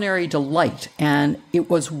culinary delight, and it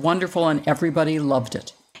was wonderful and everybody loved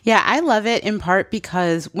it. Yeah, I love it in part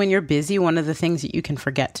because when you're busy, one of the things that you can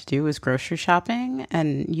forget to do is grocery shopping.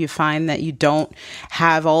 And you find that you don't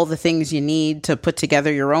have all the things you need to put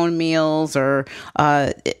together your own meals or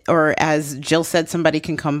as Jill said, somebody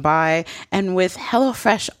can come by. And with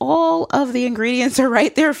HelloFresh, all of the ingredients are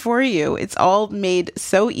right there for you. It's all made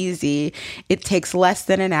so easy. It takes less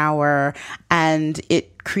than an hour and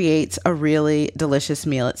it creates a really delicious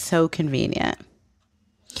meal. It's so convenient.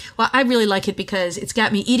 Well, I really like it because it's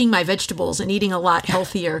got me eating my vegetables and eating a lot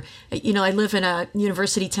healthier. I live in a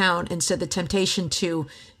university town, and so the temptation to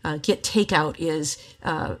get takeout is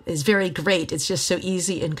very great. It's just so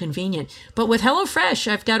easy and convenient. But with HelloFresh,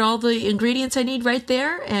 I've got all the ingredients I need right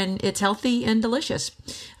there, and it's healthy and delicious.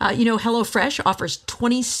 HelloFresh offers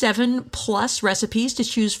 27 plus recipes to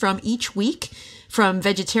choose from each week, from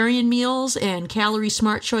vegetarian meals and calorie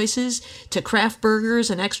smart choices to craft burgers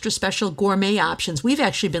and extra special gourmet options. We've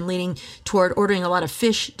actually been leaning toward ordering a lot of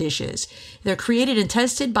fish dishes. They're created and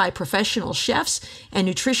tested by professional chefs and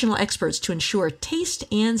nutritional experts to ensure taste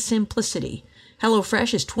and simplicity.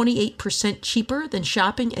 HelloFresh is 28% cheaper than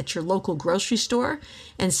shopping at your local grocery store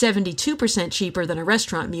and 72% cheaper than a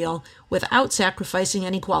restaurant meal without sacrificing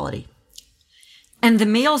any quality. And the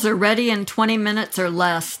meals are ready in 20 minutes or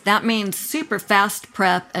less. That means super fast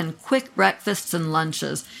prep and quick breakfasts and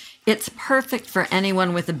lunches. It's perfect for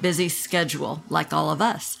anyone with a busy schedule, like all of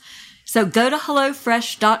us. So go to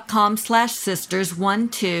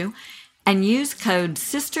HelloFresh.com/sisters12 and use code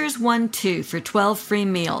SISTERS12 for 12 free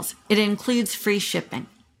meals. It includes free shipping.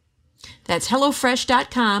 That's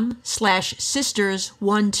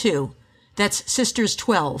HelloFresh.com/sisters12. That's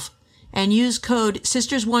sisters12. And use code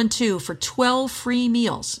SISTERS12 for 12 free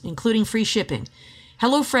meals, including free shipping.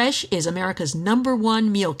 HelloFresh is America's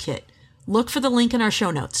 #1 meal kit. Look for the link in our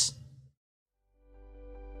show notes.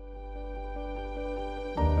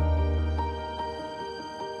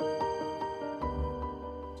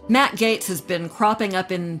 Matt Gaetz has been cropping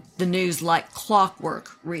up in the news like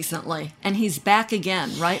clockwork recently, and he's back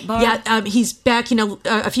again, right, Barb? Yeah, he's back.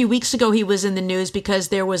 A few weeks ago he was in the news because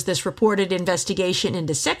there was this reported investigation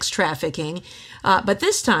into sex trafficking. But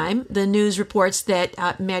this time, the news reports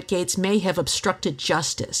that Matt Gaetz may have obstructed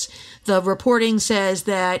justice. The reporting says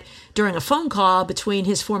that during a phone call between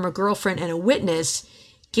his former girlfriend and a witness,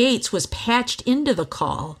 Gaetz was patched into the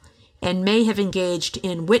call and may have engaged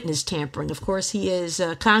in witness tampering. Of course, he is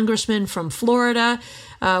a congressman from Florida,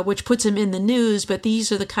 which puts him in the news, but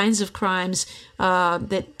these are the kinds of crimes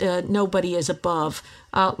that nobody is above.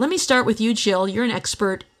 Let me start with you, Jill. You're an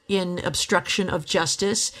expert in obstruction of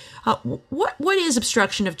justice. What is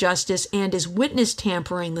obstruction of justice, and is witness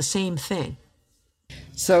tampering the same thing?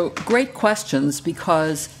 So, great questions,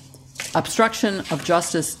 because obstruction of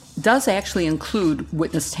justice does actually include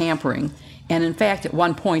witness tampering. And in fact, at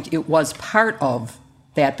one point, it was part of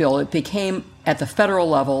that bill. It became, at the federal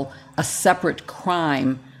level, a separate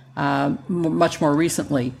crime much more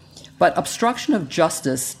recently. But obstruction of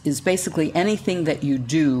justice is basically anything that you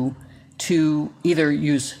do to either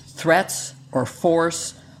use threats or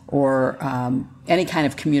force or any kind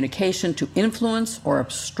of communication to influence or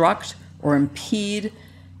obstruct or impede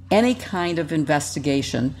any kind of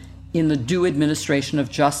investigation in the due administration of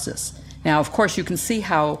justice. Now, of course, you can see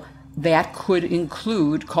how that could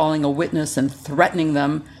include calling a witness and threatening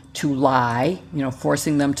them to lie,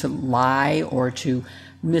 forcing them to lie or to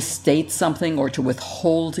misstate something or to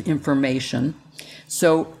withhold information.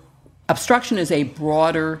 So obstruction is a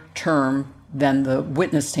broader term than the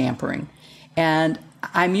witness tampering. And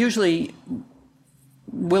I'm usually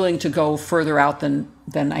willing to go further out than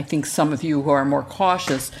I think some of you who are more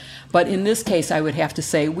cautious. But in this case, I would have to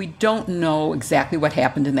say we don't know exactly what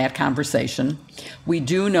happened in that conversation. We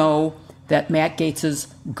do know that Matt Gates's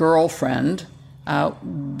girlfriend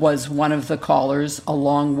was one of the callers,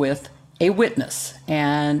 along with a witness.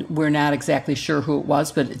 And we're not exactly sure who it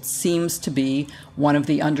was, but it seems to be one of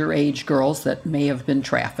the underage girls that may have been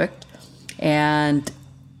trafficked. And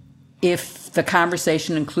if the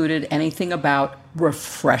conversation included anything about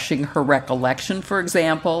refreshing her recollection, for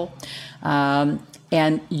example,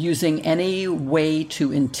 and using any way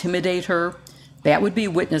to intimidate her, that would be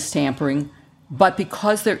witness tampering. But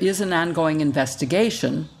because there is an ongoing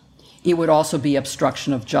investigation, it would also be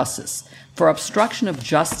obstruction of justice. For obstruction of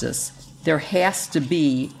justice, there has to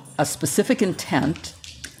be a specific intent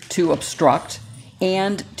to obstruct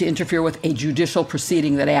and to interfere with a judicial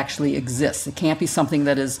proceeding that actually exists. It can't be something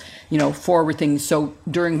that is, forward thinking. So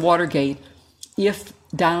during Watergate, if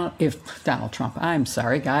Donald Trump, I'm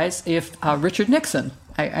sorry, guys, if Richard Nixon,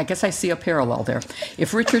 I guess I see a parallel there.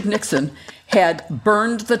 If Richard Nixon had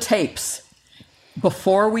burned the tapes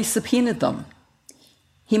before we subpoenaed them,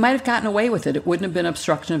 he might have gotten away with it. It wouldn't have been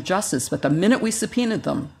obstruction of justice. But the minute we subpoenaed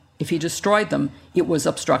them, if he destroyed them, it was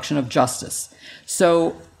obstruction of justice.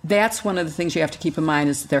 So that's one of the things you have to keep in mind,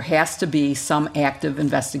 is that there has to be some active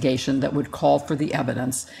investigation that would call for the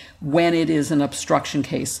evidence when it is an obstruction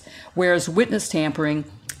case. Whereas witness tampering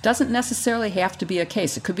doesn't necessarily have to be a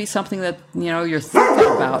case. It could be something that, you're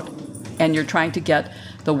thinking about and you're trying to get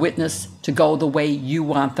the witness to go the way you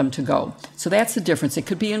want them to go. So that's the difference. It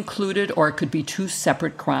could be included, or it could be two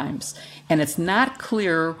separate crimes. And it's not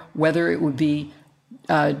clear whether it would be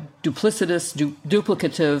duplicative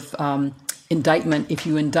indictment if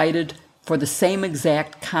you indicted for the same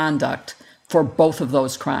exact conduct for both of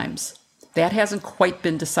those crimes. That hasn't quite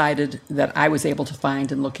been decided that I was able to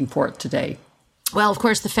find in looking for it today. Well, of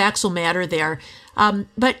course, the facts will matter there.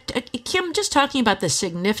 But Kim, just talking about the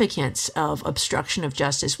significance of obstruction of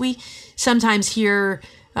justice, we sometimes hear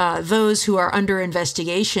those who are under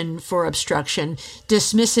investigation for obstruction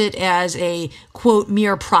dismiss it as a, quote,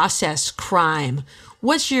 mere process crime.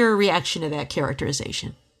 What's your reaction to that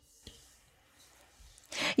characterization?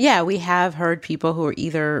 Yeah, we have heard people who are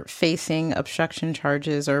either facing obstruction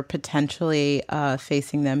charges or potentially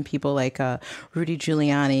facing them. People like Rudy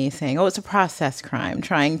Giuliani saying, it's a process crime,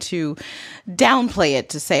 trying to downplay it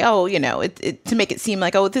to say, to make it seem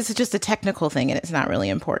like, this is just a technical thing and it's not really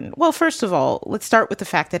important. Well, first of all, let's start with the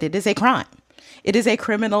fact that it is a crime. It is a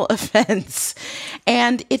criminal offense.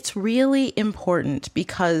 And it's really important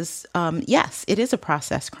because, yes, it is a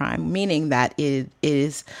process crime, meaning that it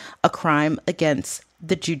is a crime against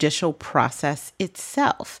the judicial process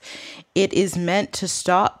itself. It is meant to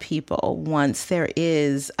stop people once there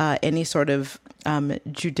is any sort of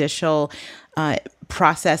judicial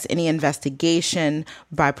process, any investigation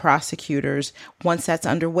by prosecutors, once that's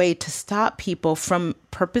underway, to stop people from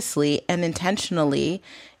purposely and intentionally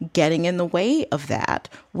getting in the way of that,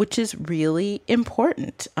 which is really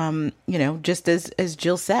important. Just as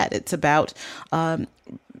Jill said, it's about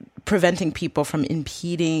preventing people from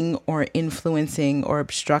impeding or influencing or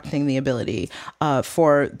obstructing the ability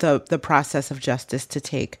for the process of justice to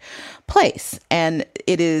take place. And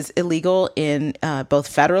it is illegal in both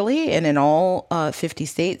federally and in all 50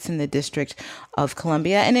 states in the District of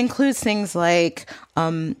Columbia, and includes things like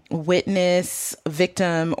witness,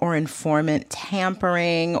 victim, or informant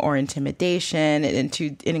tampering or intimidation. It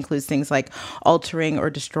includes things like altering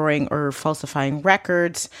or destroying or falsifying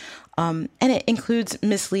records. And it includes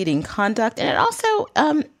misleading conduct. And it also,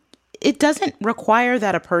 it doesn't require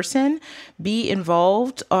that a person be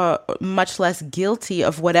involved, much less guilty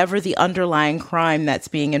of whatever the underlying crime that's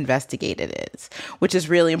being investigated is, which is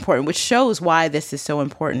really important, which shows why this is so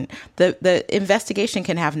important. The investigation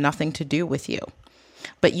can have nothing to do with you,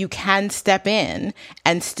 but you can step in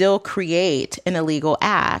and still create an illegal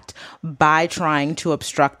act by trying to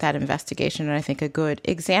obstruct that investigation. And I think a good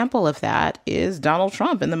example of that is Donald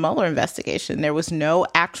Trump in the Mueller investigation. There was no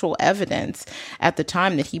actual evidence at the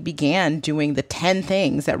time that he began doing the 10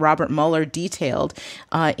 things that Robert Mueller detailed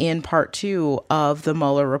in part 2 of the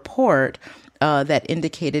Mueller report that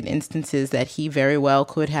indicated instances that he very well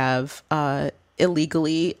could have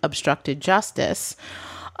illegally obstructed justice.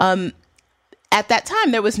 At that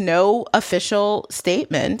time, there was no official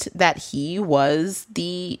statement that he was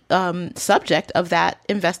the subject of that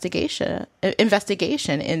investigation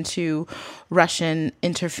into Russian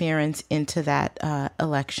interference into that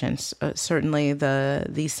election. Certainly,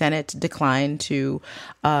 the Senate declined to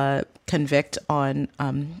convict on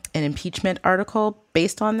an impeachment article,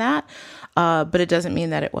 based on that. But it doesn't mean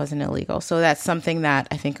that it wasn't illegal. So that's something that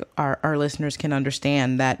I think our listeners can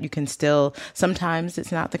understand, that you can still, sometimes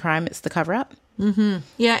it's not the crime, it's the cover up. Mm-hmm.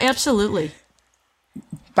 Yeah, absolutely.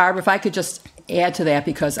 Barb, if I could just add to that,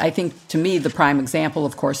 because I think, to me, the prime example,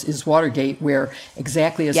 of course, is Watergate, where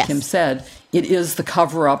exactly as Kim said, it is the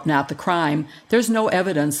cover-up, not the crime. There's no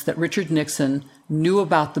evidence that Richard Nixon knew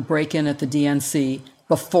about the break-in at the DNC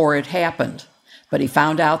before it happened. But he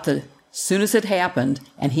found out that as soon as it happened,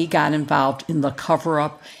 and he got involved in the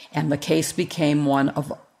cover-up, and the case became one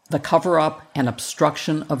of the cover-up and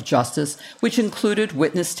obstruction of justice, which included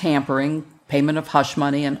witness tampering, payment of hush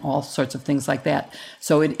money, and all sorts of things like that.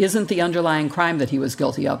 So it isn't the underlying crime that he was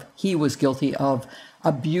guilty of. He was guilty of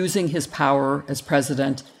abusing his power as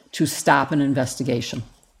president to stop an investigation.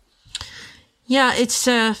 Yeah, it's,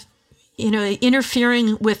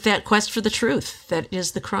 interfering with that quest for the truth that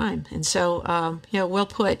is the crime. And so, well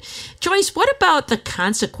put. Joyce, what about the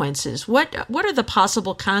consequences? What are the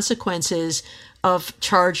possible consequences of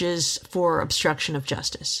charges for obstruction of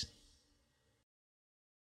justice?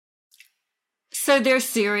 So they're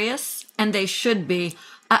serious, and they should be.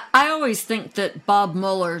 I always think that Bob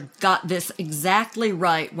Mueller got this exactly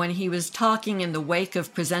right when he was talking in the wake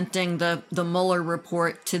of presenting the Mueller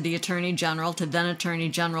report to the Attorney General, to then Attorney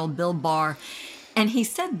General Bill Barr. And he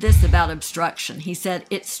said this about obstruction. He said,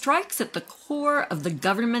 "It strikes at the core of the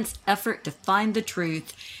government's effort to find the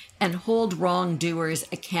truth and hold wrongdoers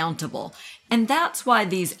accountable." And that's why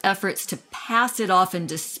these efforts to pass it off and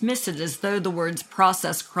dismiss it as though the words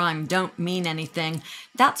process crime don't mean anything,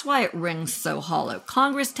 that's why it rings so hollow.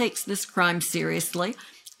 Congress takes this crime seriously,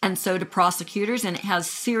 and so do prosecutors, and it has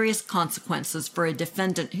serious consequences for a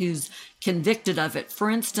defendant who's convicted of it. For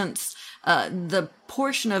instance, the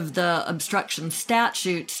portion of the obstruction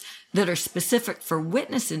statutes that are specific for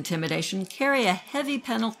witness intimidation carry a heavy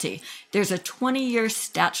penalty. There's a 20-year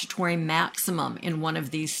statutory maximum in one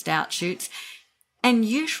of these statutes. And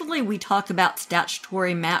usually we talk about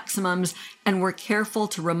statutory maximums, and we're careful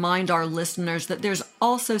to remind our listeners that there's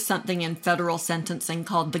also something in federal sentencing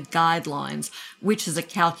called the guidelines, which is a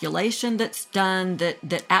calculation that's done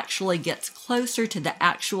that actually gets closer to the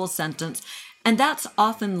actual sentence. And that's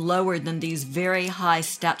often lower than these very high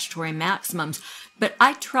statutory maximums. But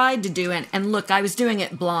I tried to do it, and look, I was doing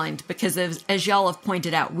it blind because as y'all have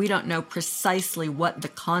pointed out, we don't know precisely what the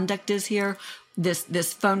conduct is here.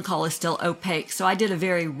 This phone call is still opaque. So I did a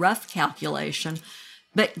very rough calculation.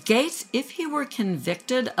 But Gates, if he were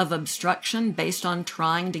convicted of obstruction based on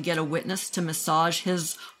trying to get a witness to massage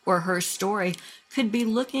his or her story, could be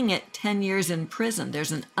looking at 10 years in prison.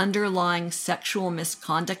 There's an underlying sexual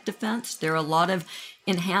misconduct offense. There are a lot of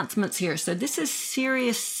enhancements here. So this is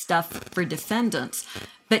serious stuff for defendants.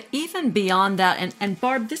 But even beyond that, and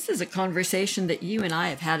Barb, this is a conversation that you and I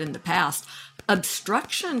have had in the past,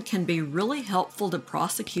 obstruction can be really helpful to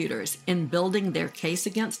prosecutors in building their case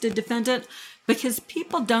against a defendant, because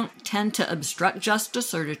people don't tend to obstruct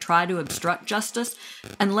justice or to try to obstruct justice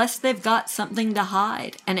unless they've got something to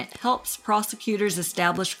hide. And it helps prosecutors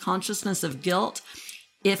establish consciousness of guilt.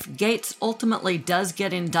 If Gates ultimately does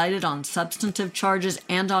get indicted on substantive charges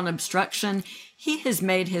and on obstruction, he has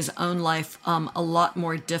made his own life a lot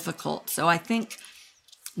more difficult. So I think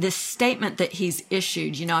this statement that he's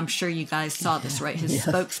issued, I'm sure you guys saw this, right? His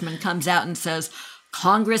spokesman comes out and says,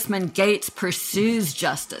 Congressman Gates pursues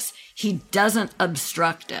justice. He doesn't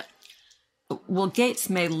obstruct it. Well, Gates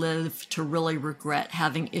may live to really regret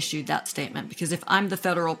having issued that statement, because if I'm the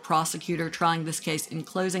federal prosecutor trying this case, in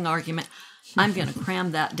closing argument, I'm going to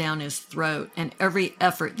cram that down his throat. And every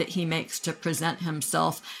effort that he makes to present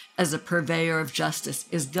himself as a purveyor of justice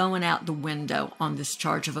is going out the window on this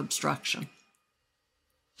charge of obstruction.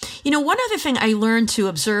 One other thing I learned to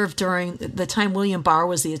observe during the time William Barr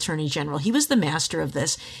was the Attorney General, he was the master of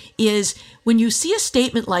this, is when you see a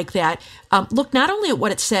statement like that, look not only at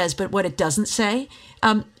what it says, but what it doesn't say.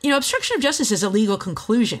 Obstruction of justice is a legal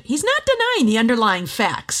conclusion. He's not denying the underlying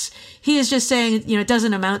facts. He is just saying, it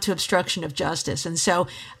doesn't amount to obstruction of justice. And so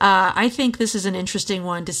I think this is an interesting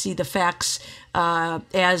one to see the facts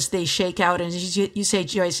as they shake out. And as you say,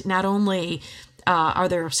 Joyce, not only are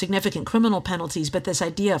there significant criminal penalties, but this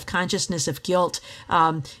idea of consciousness of guilt,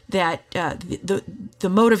 that the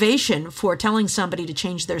motivation for telling somebody to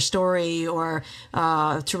change their story or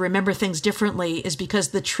to remember things differently is because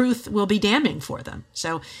the truth will be damning for them.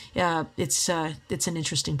 So it's an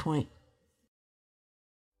interesting point.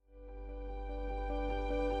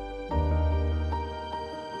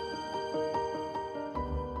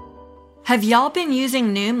 Have y'all been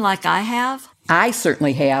using Noom like I have? I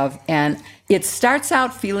certainly have, and it starts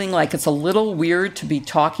out feeling like it's a little weird to be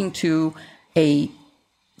talking to a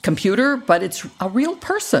computer, but it's a real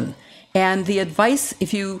person. And the advice,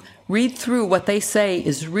 if you read through what they say,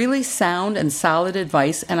 is really sound and solid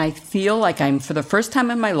advice. And I feel like I'm, for the first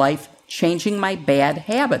time in my life, changing my bad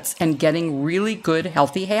habits and getting really good,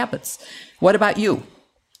 healthy habits. What about you?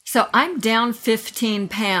 So I'm down 15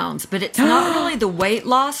 pounds, but it's not really the weight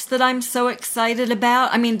loss that I'm so excited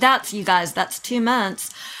about. I mean, that's, you guys, that's 2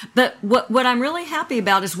 months. But what I'm really happy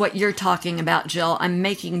about is what you're talking about, Jill. I'm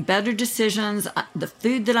making better decisions. The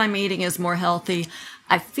food that I'm eating is more healthy.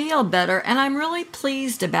 I feel better, and I'm really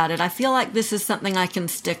pleased about it. I feel like this is something I can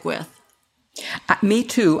stick with. Me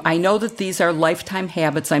too. I know that these are lifetime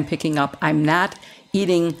habits I'm picking up. I'm not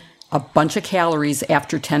eating a bunch of calories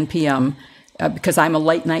after 10 p.m. Because I'm a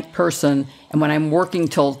late night person. And when I'm working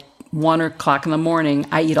till 1 o'clock in the morning,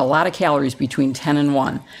 I eat a lot of calories between 10 and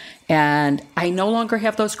 1. And I no longer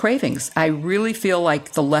have those cravings. I really feel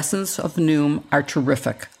like the lessons of Noom are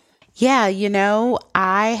terrific. Yeah,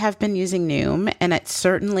 I have been using Noom, and it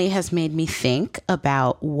certainly has made me think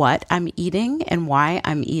about what I'm eating and why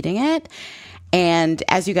I'm eating it. And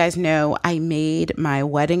as you guys know, I made my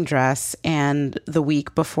wedding dress, and the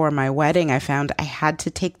week before my wedding, I found I had to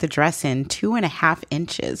take the dress in 2.5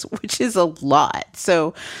 inches, which is a lot.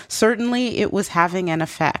 So certainly it was having an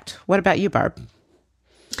effect. What about you, Barb?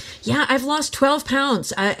 Yeah, I've lost 12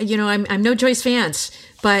 pounds. I'm no Joyce Vance,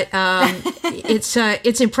 but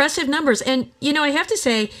it's impressive numbers. And, I have to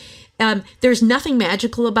say, there's nothing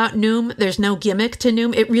magical about Noom. There's no gimmick to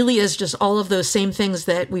Noom. It really is just all of those same things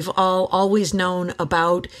that we've all always known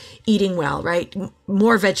about eating well, right?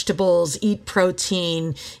 More vegetables, eat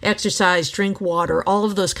protein, exercise, drink water, all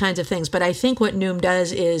of those kinds of things. But I think what Noom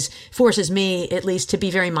does is forces me, at least, to be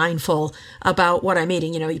very mindful about what I'm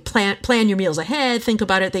eating. You plan your meals ahead, think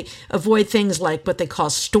about it. They avoid things like what they call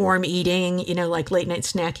storm eating, like late night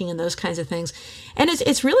snacking and those kinds of things. And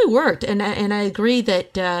it's really worked. And I agree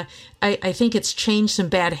that I think it's changed some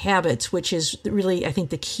bad habits, which is really, I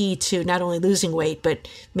think, the key to not only losing weight, but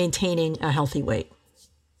maintaining a healthy weight.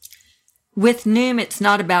 With Noom, it's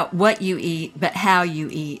not about what you eat, but how you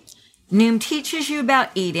eat. Noom teaches you about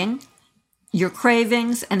eating, your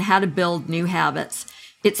cravings, and how to build new habits.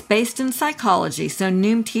 It's based in psychology, so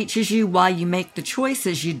Noom teaches you why you make the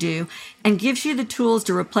choices you do and gives you the tools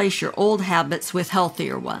to replace your old habits with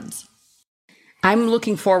healthier ones. I'm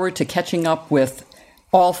looking forward to catching up with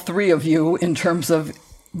all three of you in terms of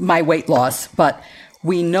my weight loss, but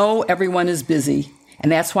we know everyone is busy,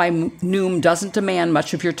 and that's why Noom doesn't demand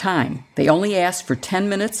much of your time. They only ask for 10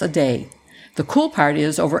 minutes a day. The cool part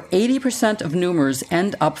is over 80% of Noomers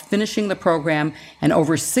end up finishing the program, and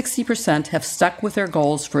over 60% have stuck with their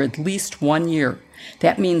goals for at least 1 year.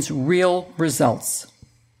 That means real results.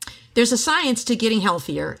 There's a science to getting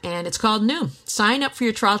healthier, and it's called Noom. Sign up for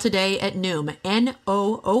your trial today at Noom,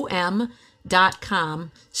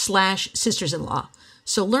 NOOM.com/sistersinlaw.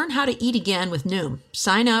 So learn how to eat again with Noom.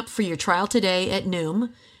 Sign up for your trial today at Noom.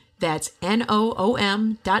 That's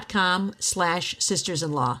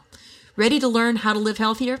NOOM.com/sistersinlaw. Ready to learn how to live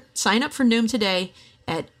healthier? Sign up for Noom today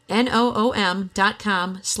at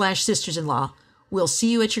NOOM.com/sistersinlaw. We'll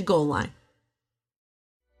see you at your goal line.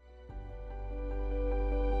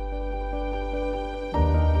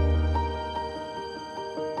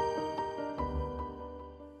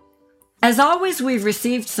 As always, we've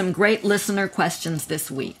received some great listener questions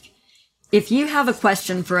this week. If you have a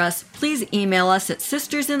question for us, please email us at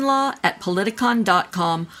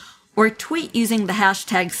sistersinlaw@politicon.com or tweet using the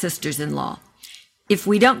hashtag sistersinlaw. If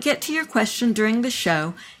we don't get to your question during the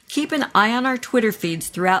show, keep an eye on our Twitter feeds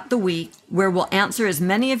throughout the week where we'll answer as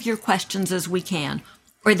many of your questions as we can,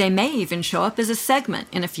 or they may even show up as a segment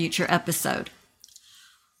in a future episode.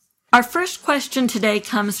 Our first question today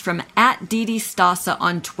comes from @DDStasa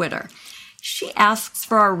on Twitter. She asks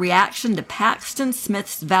for our reaction to Paxton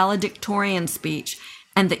Smith's valedictorian speech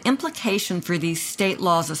and the implication for these state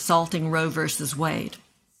laws assaulting Roe versus Wade.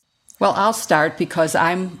 Well, I'll start because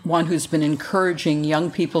I'm one who's been encouraging young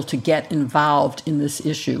people to get involved in this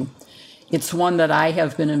issue. It's one that I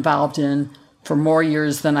have been involved in for more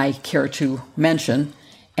years than I care to mention,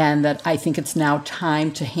 and that I think it's now time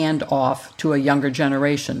to hand off to a younger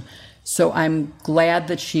generation. So I'm glad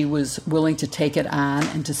that she was willing to take it on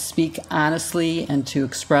and to speak honestly and to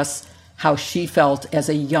express how she felt as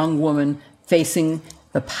a young woman facing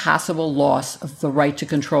the possible loss of the right to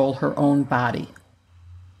control her own body.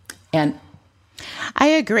 And I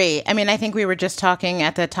agree. I mean, I think we were just talking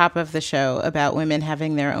at the top of the show about women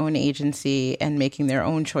having their own agency and making their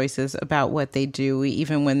own choices about what they do,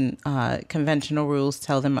 even when conventional rules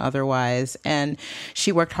tell them otherwise. And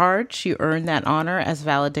she worked hard. She earned that honor as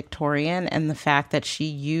valedictorian. And the fact that she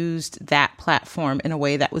used that platform in a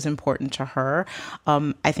way that was important to her,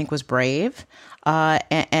 I think was brave.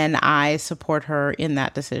 And I support her in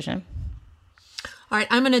that decision. All right,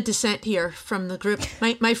 I'm going to dissent here from the group.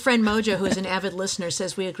 My friend Mojo, who is an avid listener,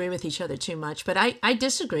 says we agree with each other too much. But I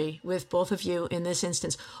disagree with both of you in this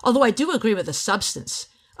instance, although I do agree with the substance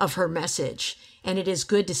of her message. And it is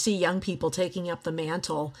good to see young people taking up the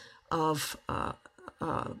mantle of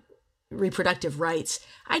reproductive rights.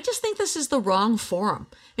 I just think this is the wrong forum.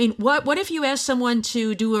 I mean, what if you asked someone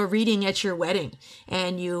to do a reading at your wedding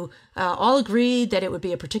and you all agreed that it would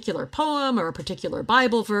be a particular poem or a particular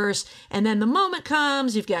Bible verse, and then the moment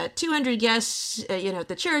comes, you've got 200 guests, at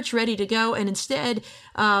the church ready to go, and instead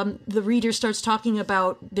the reader starts talking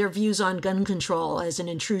about their views on gun control as an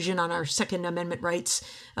intrusion on our Second Amendment rights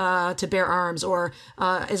to bear arms, or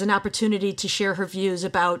as an opportunity to share her views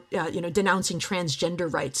about denouncing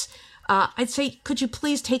transgender rights. I'd say, could you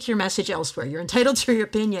please take your message elsewhere? You're entitled to your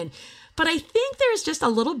opinion. But I think there's just a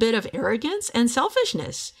little bit of arrogance and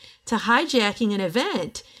selfishness to hijacking an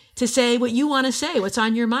event to say what you want to say, what's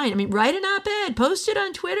on your mind. I mean, write an op-ed, post it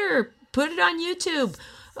on Twitter, put it on YouTube,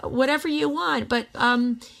 whatever you want. But,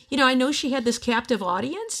 I know she had this captive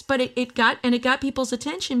audience, but it got people's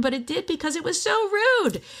attention, but it did because it was so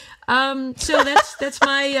rude. So that's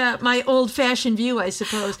my old-fashioned view, I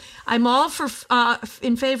suppose. I'm all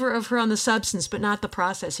in favor of her on the substance, but not the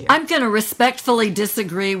process here. I'm going to respectfully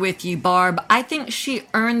disagree with you, Barb. I think she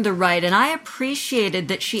earned the right, and I appreciated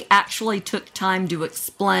that she actually took time to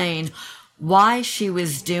explain why she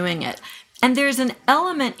was doing it. And there's an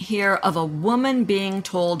element here of a woman being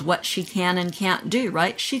told what she can and can't do,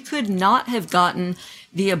 right? She could not have gotten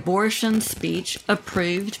the abortion speech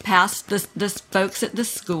approved past the folks at the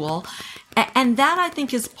school. And that, I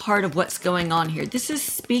think, is part of what's going on here. This is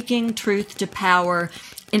speaking truth to power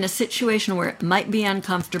in a situation where it might be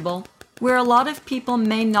uncomfortable, where a lot of people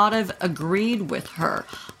may not have agreed with her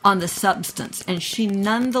on the substance. And she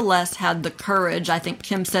nonetheless had the courage. I think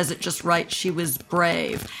Kim says it just right. She was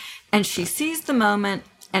brave. And she seized the moment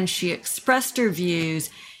and she expressed her views.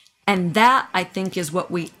 And that, I think, is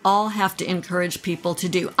what we all have to encourage people to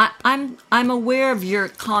do. I'm aware of your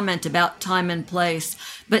comment about time and place,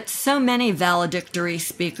 but so many valedictory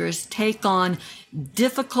speakers take on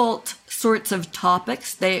difficult sorts of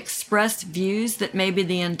topics. They express views that maybe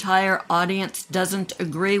the entire audience doesn't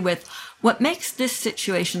agree with. What makes this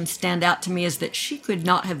situation stand out to me is that she could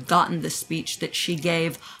not have gotten the speech that she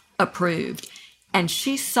gave approved. And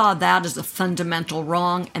she saw that as a fundamental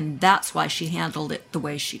wrong, and that's why she handled it the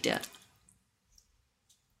way she did.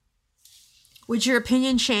 Would your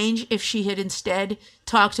opinion change if she had instead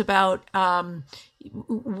talked about why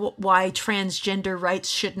transgender rights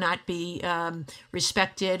should not be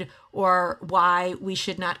respected, or why we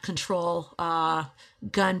should not control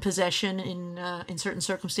gun possession in certain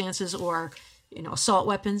circumstances, or assault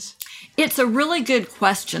weapons? It's a really good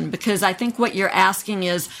question, because I think what you're asking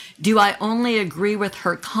is, do I only agree with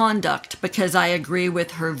her conduct because I agree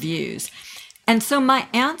with her views? And so my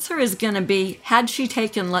answer is going to be, had she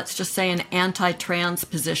taken, let's just say, an anti-trans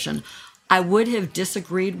position, I would have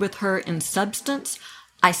disagreed with her in substance.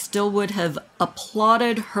 I still would have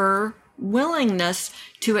applauded her willingness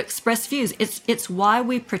to express views. It's why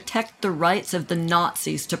we protect the rights of the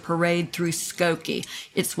Nazis to parade through Skokie.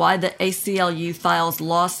 It's why the ACLU files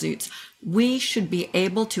lawsuits. We should be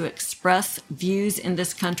able to express views in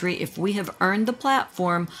this country if we have earned the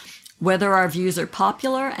platform, whether our views are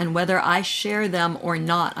popular and whether I share them or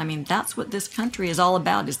not. I mean, that's what this country is all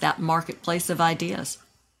about, is that marketplace of ideas.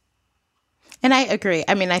 And I agree.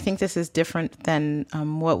 I mean, I think this is different than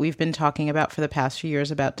what we've been talking about for the past few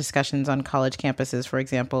years about discussions on college campuses, for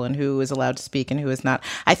example, and who is allowed to speak and who is not.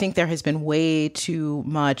 I think there has been way too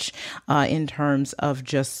much in terms of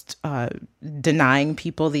just denying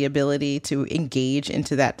people the ability to engage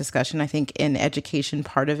into that discussion. I think in education,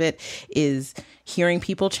 part of it is hearing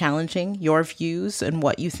people challenging your views and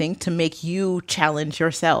what you think to make you challenge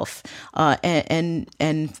yourself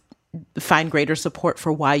and find greater support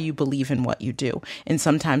for why you believe in what you do. And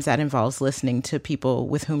sometimes that involves listening to people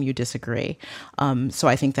with whom you disagree. So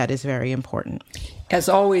I think that is very important. As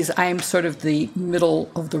always, I'm sort of the middle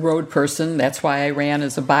of the road person. That's why I ran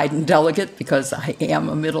as a Biden delegate, because I am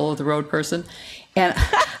a middle of the road person. And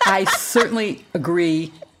I certainly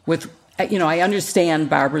agree with, I understand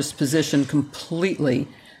Barbara's position completely.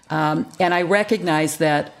 And I recognize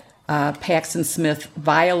that Paxton Smith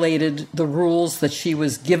violated the rules that she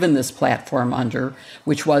was given this platform under,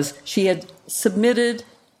 which was she had submitted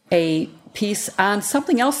a piece on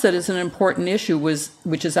something else that is an important issue,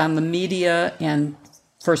 which is on the media and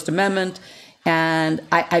First Amendment. And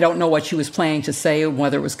I don't know what she was planning to say,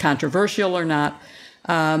 whether it was controversial or not.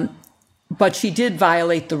 But she did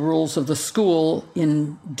violate the rules of the school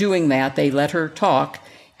in doing that. They let her talk.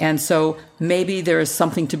 And so maybe there is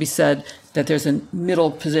something to be said that there's a middle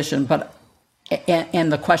position.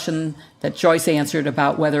 And the question that Joyce answered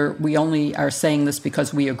about whether we only are saying this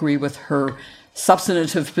because we agree with her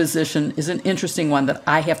substantive position is an interesting one that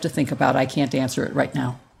I have to think about. I can't answer it right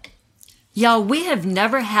now. Y'all, we have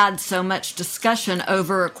never had so much discussion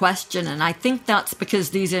over a question, and I think that's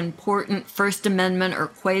because these important First Amendment or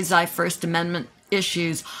quasi-First Amendment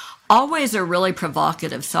issues always are really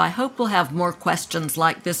provocative. So I hope we'll have more questions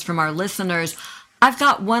like this from our listeners. I've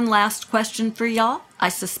got one last question for y'all. I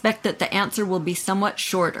suspect that the answer will be somewhat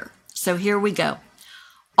shorter. So here we go.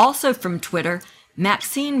 Also from Twitter,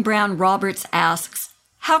 Maxine Brown Roberts asks,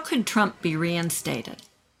 how could Trump be reinstated?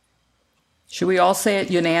 Should we all say it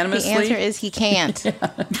unanimously? The answer is he can't.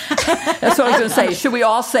 That's what I was going to say. Should we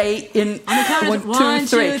all say in one,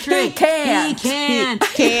 two, three? He can't. He can't.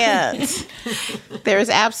 He can't. There's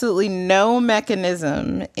absolutely no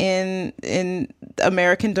mechanism in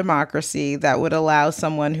American democracy that would allow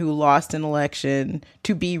someone who lost an election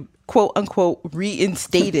to be quote unquote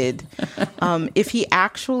reinstated. If he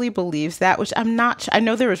actually believes that, which I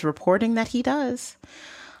know there is reporting that he does.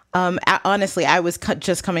 Honestly, I was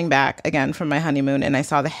just coming back again from my honeymoon, and I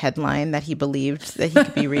saw the headline that he believed that he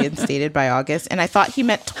could be reinstated by August, and I thought he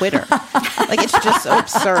meant Twitter. Like, it's just so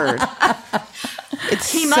absurd.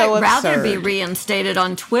 He might rather be reinstated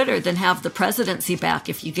on Twitter than have the presidency back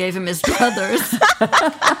if you gave him his druthers.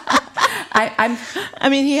 I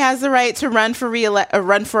mean, he has the right to run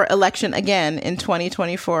for election again in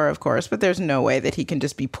 2024, of course, but there's no way that he can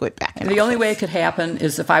just be put back in The only way it could happen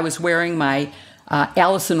is if I was wearing my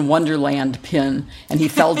Alice in Wonderland pin and he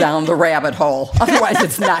fell down the rabbit hole. Otherwise,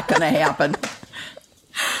 it's not going to happen.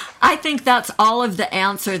 I think that's all of the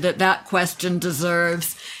answer that question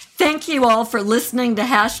deserves. Thank you all for listening to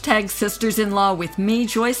Hashtag Sisters-in-Law with me,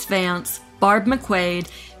 Joyce Vance, Barb McQuaid,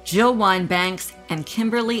 Jill Winebanks, and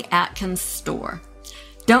Kimberly Atkins Storr.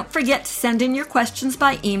 Don't forget to send in your questions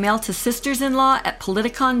by email to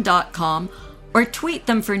sistersinlaw@politicon.com or tweet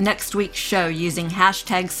them for next week's show using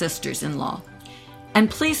Hashtag Sisters-in-Law. And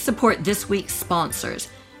please support this week's sponsors,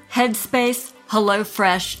 Headspace,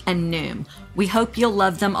 HelloFresh, and Noom. We hope you'll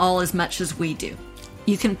love them all as much as we do.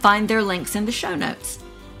 You can find their links in the show notes.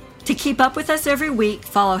 To keep up with us every week,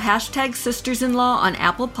 follow Hashtag Sisters-in-Law on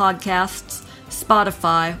Apple Podcasts,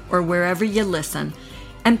 Spotify, or wherever you listen.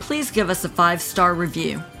 And please give us a 5-star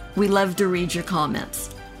review. We love to read your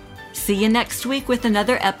comments. See you next week with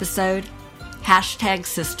another episode. Hashtag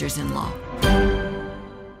Sisters-in-Law.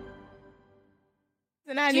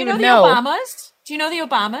 Do you know the Obamas? Do you know the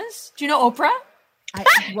Obamas? Do you know Oprah?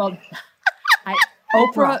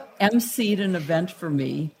 Oprah emceed an event for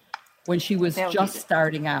me when she was just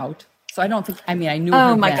starting out. So I don't think, I knew her.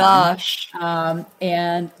 Oh my gosh.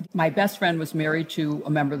 And my best friend was married to a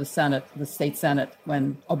member of the Senate, the state Senate,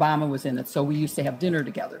 when Obama was in it. So we used to have dinner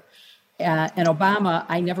together. And Obama,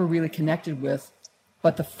 I never really connected with.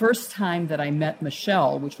 But the first time that I met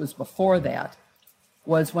Michelle, which was before that,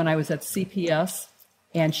 was when I was at CPS.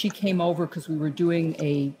 And she came over because we were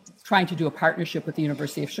trying to do a partnership with the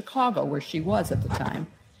University of Chicago, where she was at the time.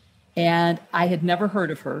 And I had never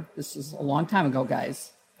heard of her. This is a long time ago,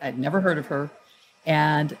 guys. I'd never heard of her.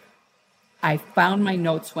 And I found my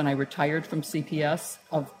notes when I retired from CPS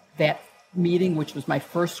of that meeting, which was my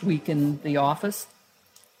first week in the office.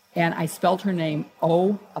 And I spelled her name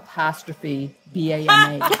O''Bama. She's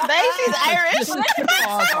Irish.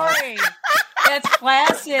 Sorry. That's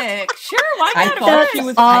classic. Sure, why not? I thought she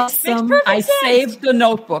was awesome. I saved the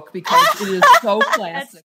notebook because it is so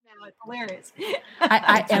classic. It's hilarious.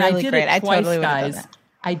 I really did great. it twice, totally guys.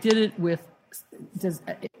 I did it with,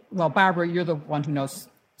 Barbara, you're the one who knows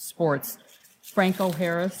sports. Franco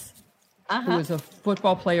Harris, who was a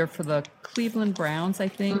football player for the Cleveland Browns, I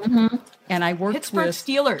think. Mm-hmm. And I worked Pittsburgh with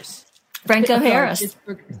Steelers. Franco Harris.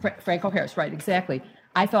 Franco Harris, right, exactly.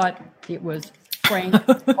 I thought it was Frank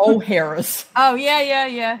O'Harris. Oh,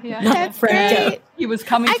 yeah. That's great. He was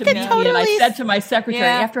coming to meet me, and I said to my secretary,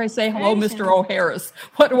 after I say, hello, Mr. O'Harris,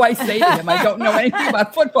 what do I say to him? I don't know anything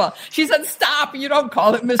about football. She said, stop, you don't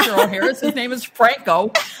call it Mr. O'Harris. His name is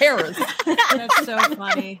Franco Harris. That's so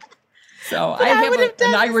funny. So I have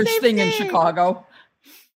an Irish thing in Chicago.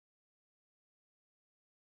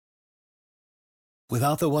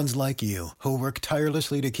 Without the ones like you, who work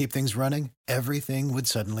tirelessly to keep things running, everything would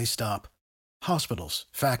suddenly stop. Hospitals,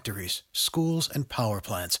 factories, schools, and power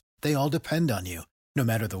plants, they all depend on you. No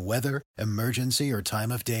matter the weather, emergency, or time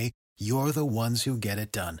of day, you're the ones who get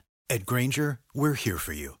it done. At Grainger, we're here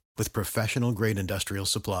for you with professional-grade industrial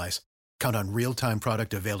supplies. Count on real-time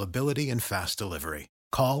product availability and fast delivery.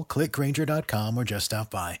 Call, clickgrainger.com, or just stop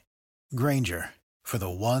by. Grainger, for the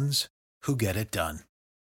ones who get it done.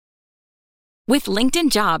 With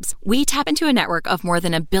LinkedIn Jobs, we tap into a network of more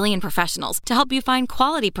than 1 billion professionals to help you find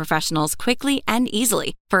quality professionals quickly and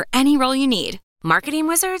easily for any role you need. Marketing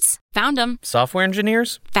wizards? Found them. Software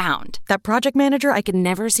engineers? Found. That project manager I could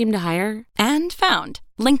never seem to hire? And found.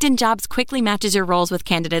 LinkedIn Jobs quickly matches your roles with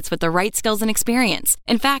candidates with the right skills and experience.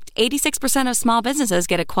 In fact, 86% of small businesses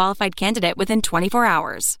get a qualified candidate within 24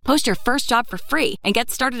 hours. Post your first job for free and get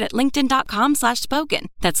started at linkedin.com/spoken.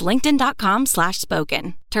 That's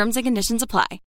linkedin.com/spoken. Terms and conditions apply.